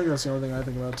 Yeah, I think that's the only thing I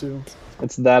think about too.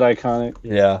 It's that iconic.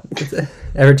 Yeah.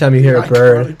 Every time you hear a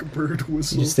bird, Iconic bird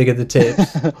whistle. you just think of the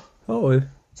tapes. Oh, Is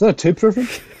that a tape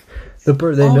reference? the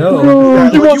bird, they Oh, know.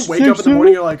 Yeah, You like watch you wake up in tapes the too?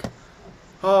 morning, you're like,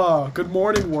 "Oh, good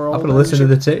morning, world." I'm gonna listen to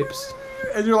the tapes.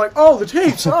 and you're like, "Oh, the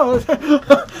tapes." Oh,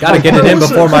 Gotta get it in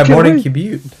before my can't morning wait.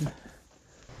 commute.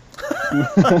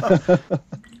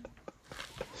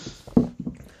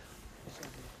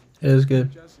 It was good.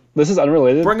 This is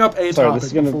unrelated. Bring up a Sorry, topic this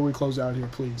is gonna- before we close out here,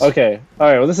 please. Okay. All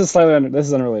right. Well, this is slightly this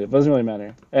is unrelated. But it doesn't really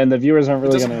matter, and the viewers aren't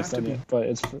really doesn't going to have to understand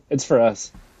it. But it's for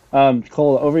us.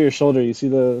 Cole, over your shoulder, you see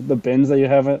the bins that you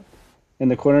have it in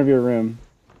the corner of your room.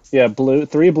 Yeah, blue,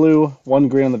 3 blue, 1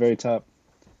 green on the very top.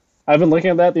 I've been looking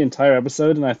at that the entire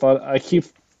episode, and I keep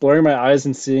blurring my eyes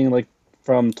and seeing like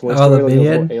from Toy Oh, Story, the like, those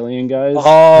minion? little alien guys.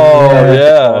 Oh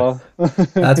Yeah. yeah.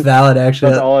 That's valid,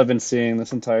 actually. That's all I've been seeing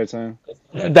this entire time.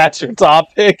 That's your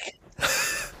topic.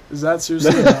 Is that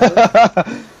seriously about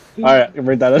it? All right,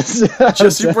 read that as.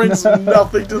 Jesse brings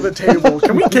nothing to the table.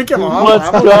 Can we kick him off? Let's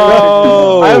I don't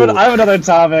go. I have another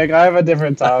topic. I have a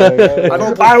different topic. I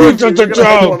don't think I was you're just a gonna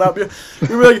hang joke. one up.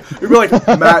 You'd be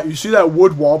like, Matt, you see that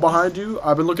wood wall behind you?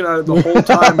 I've been looking at it the whole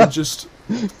time and just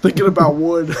thinking about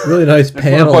wood. Really nice If I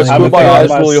paneling. I'm squint my looking eyes at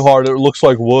my- really hard, it looks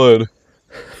like wood.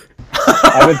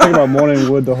 I've been thinking about morning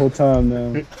wood the whole time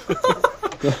now.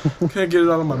 Can't get it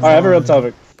out of my mind. All right, I have a real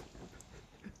topic.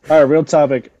 All right, real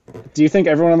topic. Do you think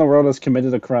everyone in the world has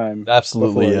committed a crime?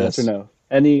 Absolutely, before, yes. Yes or no?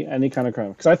 Any kind of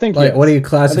crime? Because I think Like, yes. what do you I think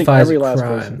classify as every a last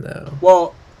crime, person. though?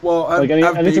 Well, Like,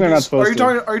 anything they're not supposed are you to.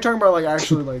 talking? Are you talking about like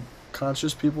actually like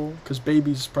conscious people? Because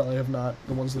babies probably have not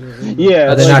the ones that are. In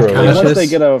Yeah, Are they like, not once conscious? they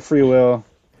get a free will.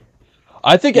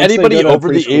 I think Once they anybody go to over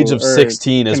the age preschool of or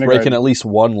 16 is breaking kindergarten. at least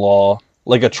one law,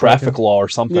 like a traffic law or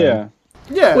something. Yeah,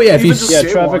 Yeah. Well, yeah, if even you- just Yeah,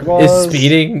 traffic jaywalking. law. Is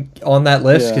speeding on that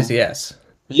list? Yeah. Because yes.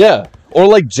 Yeah. Or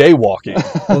like jaywalking.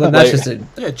 Well, then that's Like- just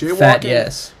a Yeah, jaywalking. fat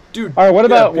yes. Dude. All right. What yeah,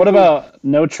 about what people- about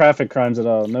no traffic crimes at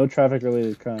all? No traffic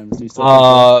related crimes. Do you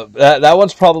still think that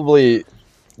one's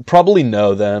probably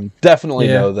no then. Definitely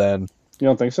Yeah. no then. you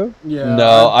don't think so? Yeah.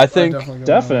 No, I think-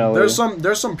 Definitely.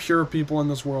 There's some pure people in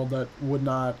this world that would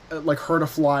not like hurt a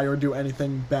fly or do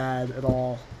anything bad at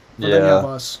all. For any Yeah. of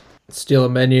us. Steal a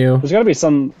menu. There's got to be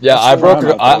some. Yeah, I some broke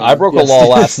crime out I there. broke Yeah, a law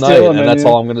last steal night, a and that's menu.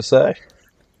 all I'm gonna say.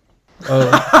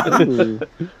 Oh, Ooh.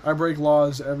 I break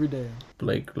laws every day.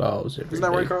 Blake Laws. Every Isn't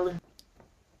that right, day. Carly?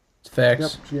 It's facts.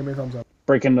 Yep. She gave me a thumbs up.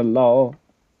 Breaking the law.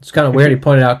 It's kind of weird he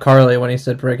pointed out Carly when he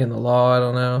said breaking the law. I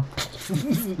don't know.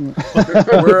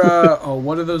 We're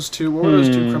what are those two? What were those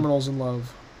two Hmm. criminals in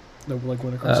love? That like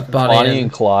went across the country? Bonnie, Bonnie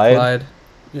and Clyde. Clyde.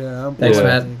 Yeah. I'm Thanks, Yeah.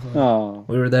 Matt. Oh.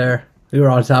 We were there. We were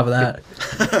on top of that.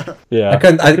 I Yeah.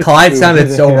 couldn't. Clyde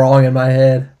sounded so wrong in my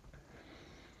head.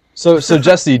 So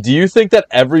Jesse, do you think that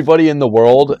everybody in the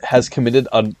world has committed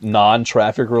a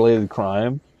non-traffic related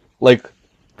crime? Like,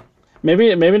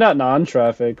 Maybe not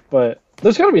non-traffic, but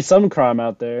there's got to be some crime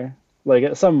out there,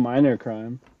 like some minor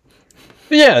crime.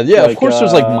 yeah, of Like, course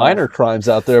there's like minor crimes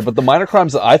out there, but the minor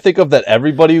crimes that I think of that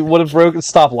everybody would have broken.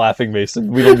 Stop laughing,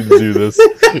 Mason. We don't need to do this.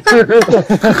 You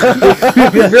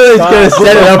really gonna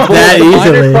set it up that The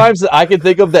minor easily. crimes that I can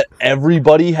think of that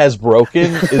everybody has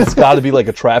broken, it's got to be like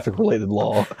a traffic related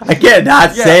law. I can't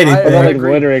not Yeah, say I- Or anything. like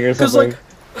agree. loitering or Because something.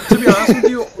 like, to be honest with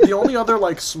you, the only other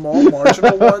like small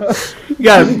marginal ones You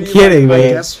gotta would be be kidding like, I me.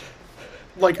 guess,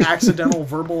 like accidental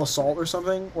verbal assault or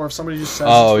something, or if somebody just says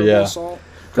Oh, it's verbal yeah. assault.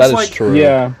 'Cause, That is like, true.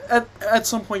 Yeah, At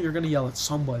some point, you're gonna yell at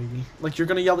somebody. Like you're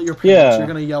gonna yell at your parents. Yeah. You're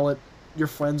gonna yell at your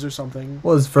friends or something.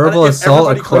 Well, is verbal And if assault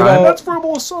a everybody claims, crime? That's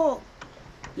verbal assault.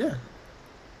 Yeah,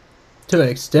 To an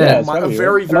Yeah, extent. it's a gotta be,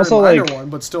 very right? And very also, minor like- one,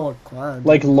 but still a crime.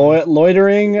 like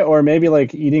loitering or maybe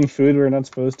like eating food we're not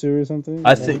supposed to or something.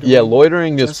 I think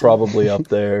loitering is Jesse? probably up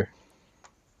there.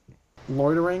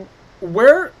 Loitering.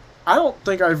 Where I don't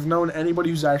think I've known anybody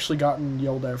who's actually gotten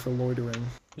yelled at for loitering.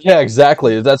 Yeah,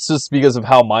 exactly. That's just because of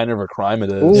how minor of a crime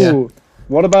it is. Ooh,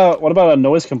 what about a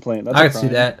noise complaint? That's I a can see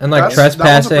crime. that. And like That one's a pretty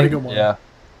trespassing. good one. Yeah.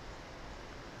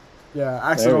 Yeah,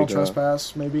 accidental go.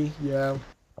 trespass, maybe. Yeah,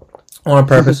 On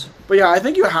purpose. but yeah, I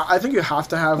think you have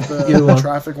to have the, Either the one.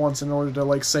 traffic ones in order to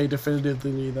like say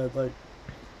definitively that like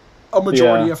a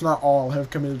majority, Yeah. if not all, have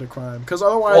committed a crime. Because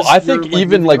otherwise, Well, I you're, think like,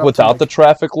 even leaving like it up to, without the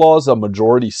traffic laws, a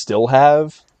majority still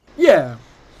have. yeah,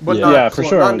 but Yeah. not Yeah, for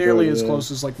sure, not nearly majority, as yeah.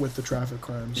 close as like with the traffic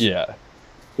crimes. Yeah.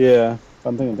 Yeah,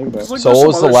 fun thing to think about. There's, like, So there's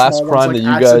what some was the other last small ones, crime like that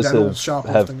you guys accidental have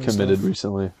shoplifting and committed stuff.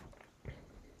 recently?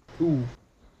 Ooh,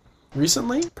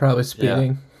 recently? Probably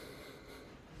speeding.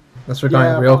 Unless we're Yeah,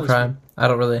 going real probably crime. I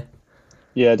don't really.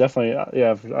 Yeah, definitely.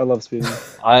 Yeah, I love speeding.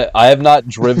 I have not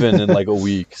driven in like a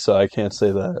week, so I can't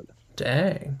say that.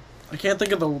 Dang. I can't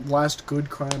think of the last good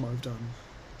crime I've done.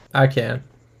 I can.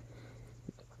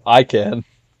 I can.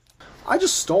 I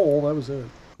just stole. That was it.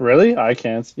 Really? I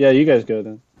can't. Yeah, you guys go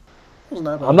then. Wasn't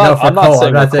that bad? I'm not. No, for I'm not Cole,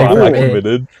 saying I'm not the crime saying I for me.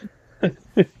 committed.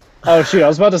 Oh shoot, I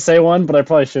was about to say one, but I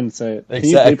probably shouldn't say it. Can you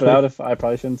bleep Exactly. it out if I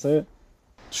probably shouldn't say it?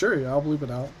 Sure, yeah, I'll bleep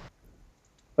it out.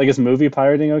 Like, is movie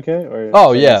pirating okay? Or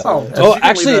Oh yeah. Oh, Oh, you can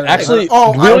actually, leave that in. actually,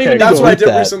 Oh, we don't okay, even that's what I delete did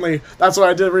that. recently. That's what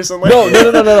I did recently. No.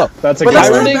 That's a But good that's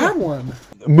one. not a Pirating- bad one.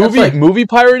 Movie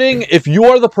pirating. If you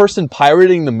are the person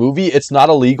pirating the movie, it's not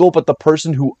illegal. But the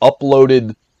person who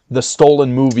uploaded the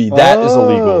stolen movie, that is Oh.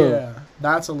 illegal. Yeah,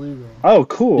 that's illegal. Oh,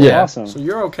 cool. Yeah. Awesome. So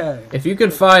you're okay. If you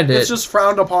can find it, It's just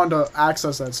frowned upon to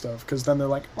access that stuff because then they're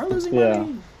like, we're losing Yeah.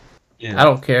 money. I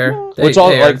don't care. Which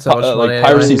all earn like so much money like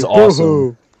piracy's anyway.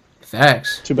 awesome.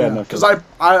 Facts. Too bad Yeah, no. because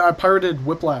I pirated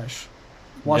Whiplash.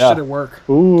 Watched Yeah. it at work.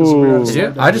 Ooh. Did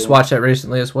Did you? I just watched that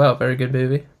recently as well. Very good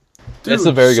movie. Dude, It's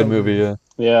a very so good movie. Yeah.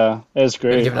 Yeah, it's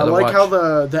great. Give it I Another like watch. how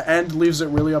the end leaves it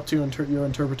really up to your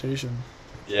interpretation.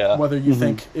 Yeah. Whether you Mhm.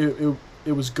 think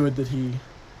it was good that he,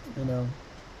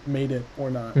 made it or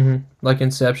not. Hmm. Like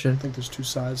Inception. I think there's two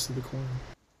sides to the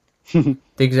coin.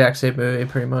 The exact same movie,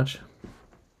 pretty much.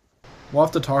 We'll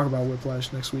have to talk about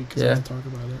Whiplash next week because Yeah. I want to talk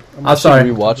about it. I'm sorry.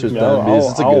 Rewatch it Yeah, then,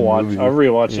 because it's a I'll good watch. movie. I'll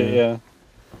rewatch it. Yeah.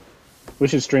 We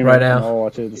should stream Right it and now. I'll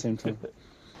watch it at the same time.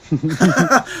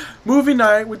 Movie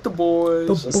night with the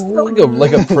boys. It's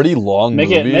like a pretty long Make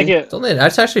movie. it. It's only,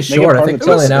 that's actually Make it short. I part think of it's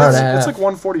the only an hour and a half. It's like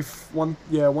 1:40,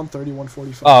 130,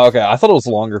 145. Oh, okay. I thought it was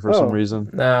longer for some Oh. reason.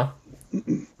 No,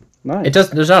 Nice. it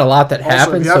doesn't. There's not a lot that Also, if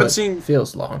happens, you so haven't it seen-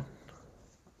 feels long.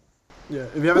 Yeah,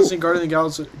 if you haven't seen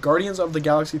Guardians of the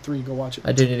Galaxy 3, go watch it.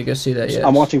 I do need to go see that yet.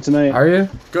 I'm watching tonight. Are you?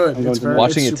 Good. I'm going It's to very,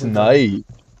 Watching it's it super tonight.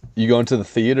 You going to the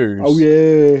theaters? Oh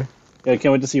yeah. Yeah, I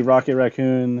can't wait to see Rocket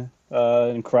Raccoon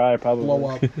and cry good. probably. Blow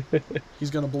up. He's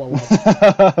gonna blow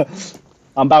up.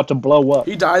 I'm about to blow up.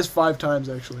 He dies 5 times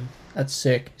actually. That's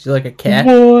sick. Is he like a cat?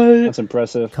 That's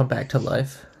impressive. Come back to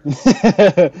life.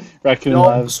 Raccoon No,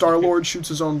 lives. Star Lord shoots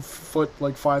his own foot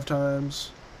like 5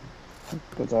 times.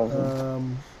 That's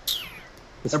awesome.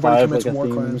 Is Everybody 5 commits like a war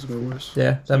theme in crimes, this of movie? course.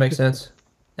 Yeah, that makes sense.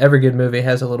 Every good movie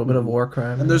has a little bit of war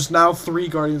crime. And there's now 3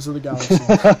 Guardians of the Galaxy.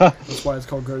 That's why it's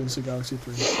called Guardians of the Galaxy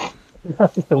 3.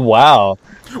 Wow.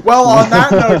 Well, on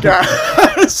that note,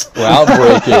 guys,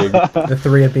 Groundbreaking. the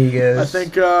Three Amigos. I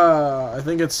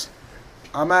think it's.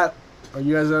 Are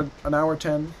you guys at an hour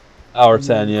 10? Hour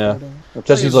 10, yeah.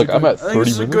 Jesse's like, I'm at 30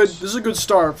 This minutes. is a good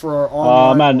start for our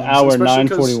online. I'm at an ones, hour especially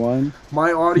 'cause 9:41.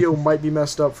 My audio might be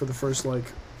messed up for the first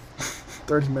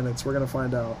 30 minutes. We're gonna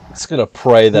find out. I'm just gonna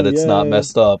pray that it's not Yay.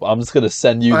 messed up. I'm just gonna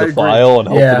send you I the agree. file and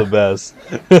hope Yeah. for the best.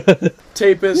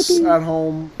 Tapis at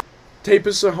home.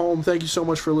 Tapis at home. Thank you so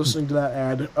much for listening to that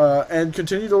ad, and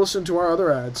continue to listen to our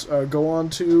other ads. Go on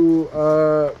to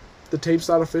the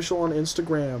Tapes.official on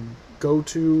Instagram. Go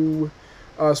to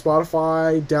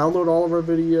Spotify. Download all of our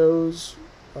videos.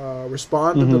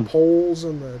 Respond to the polls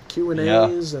and the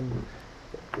Q&As and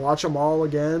watch them all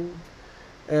again.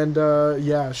 And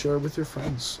share it with your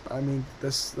friends. I mean,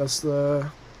 that's the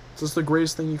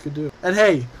greatest thing you could do. And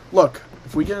hey, look,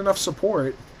 if we get enough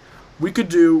support, we could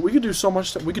do so much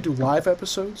stuff. We could do live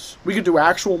episodes. We could do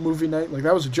actual movie night. Like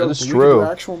that was a joke. That is but true. We could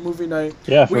do actual movie night.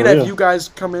 Yeah, We for could real. have you guys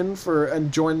come in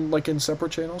and join like in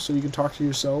separate channels so you can talk to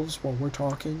yourselves while we're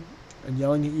talking and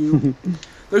yelling at you.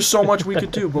 There's so much we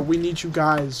could do, but we need you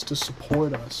guys to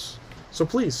support us. So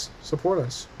please support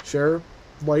us. Share,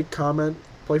 like, comment,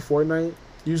 play Fortnite.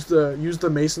 Use the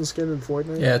Mason skin in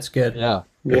Fortnite. Yeah, it's good. Yeah.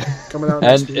 Coming out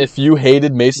next And week. if you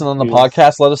hated Mason on the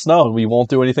podcast, let us know and we won't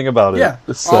do anything about it. Yeah,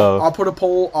 So I'll put a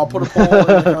poll. I'll put a poll in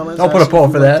the comments. I'll put a asking poll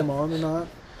if for you liked that. him on or not,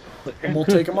 and we'll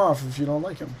take him off if you don't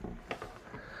like him.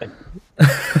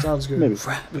 Sounds good. Maybe.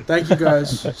 Thank you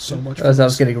guys so much. As I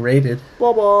was getting rated.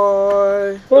 Bye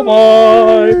bye. Bye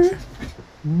bye.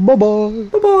 Bye bye.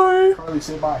 Bye bye. Carly,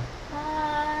 say bye.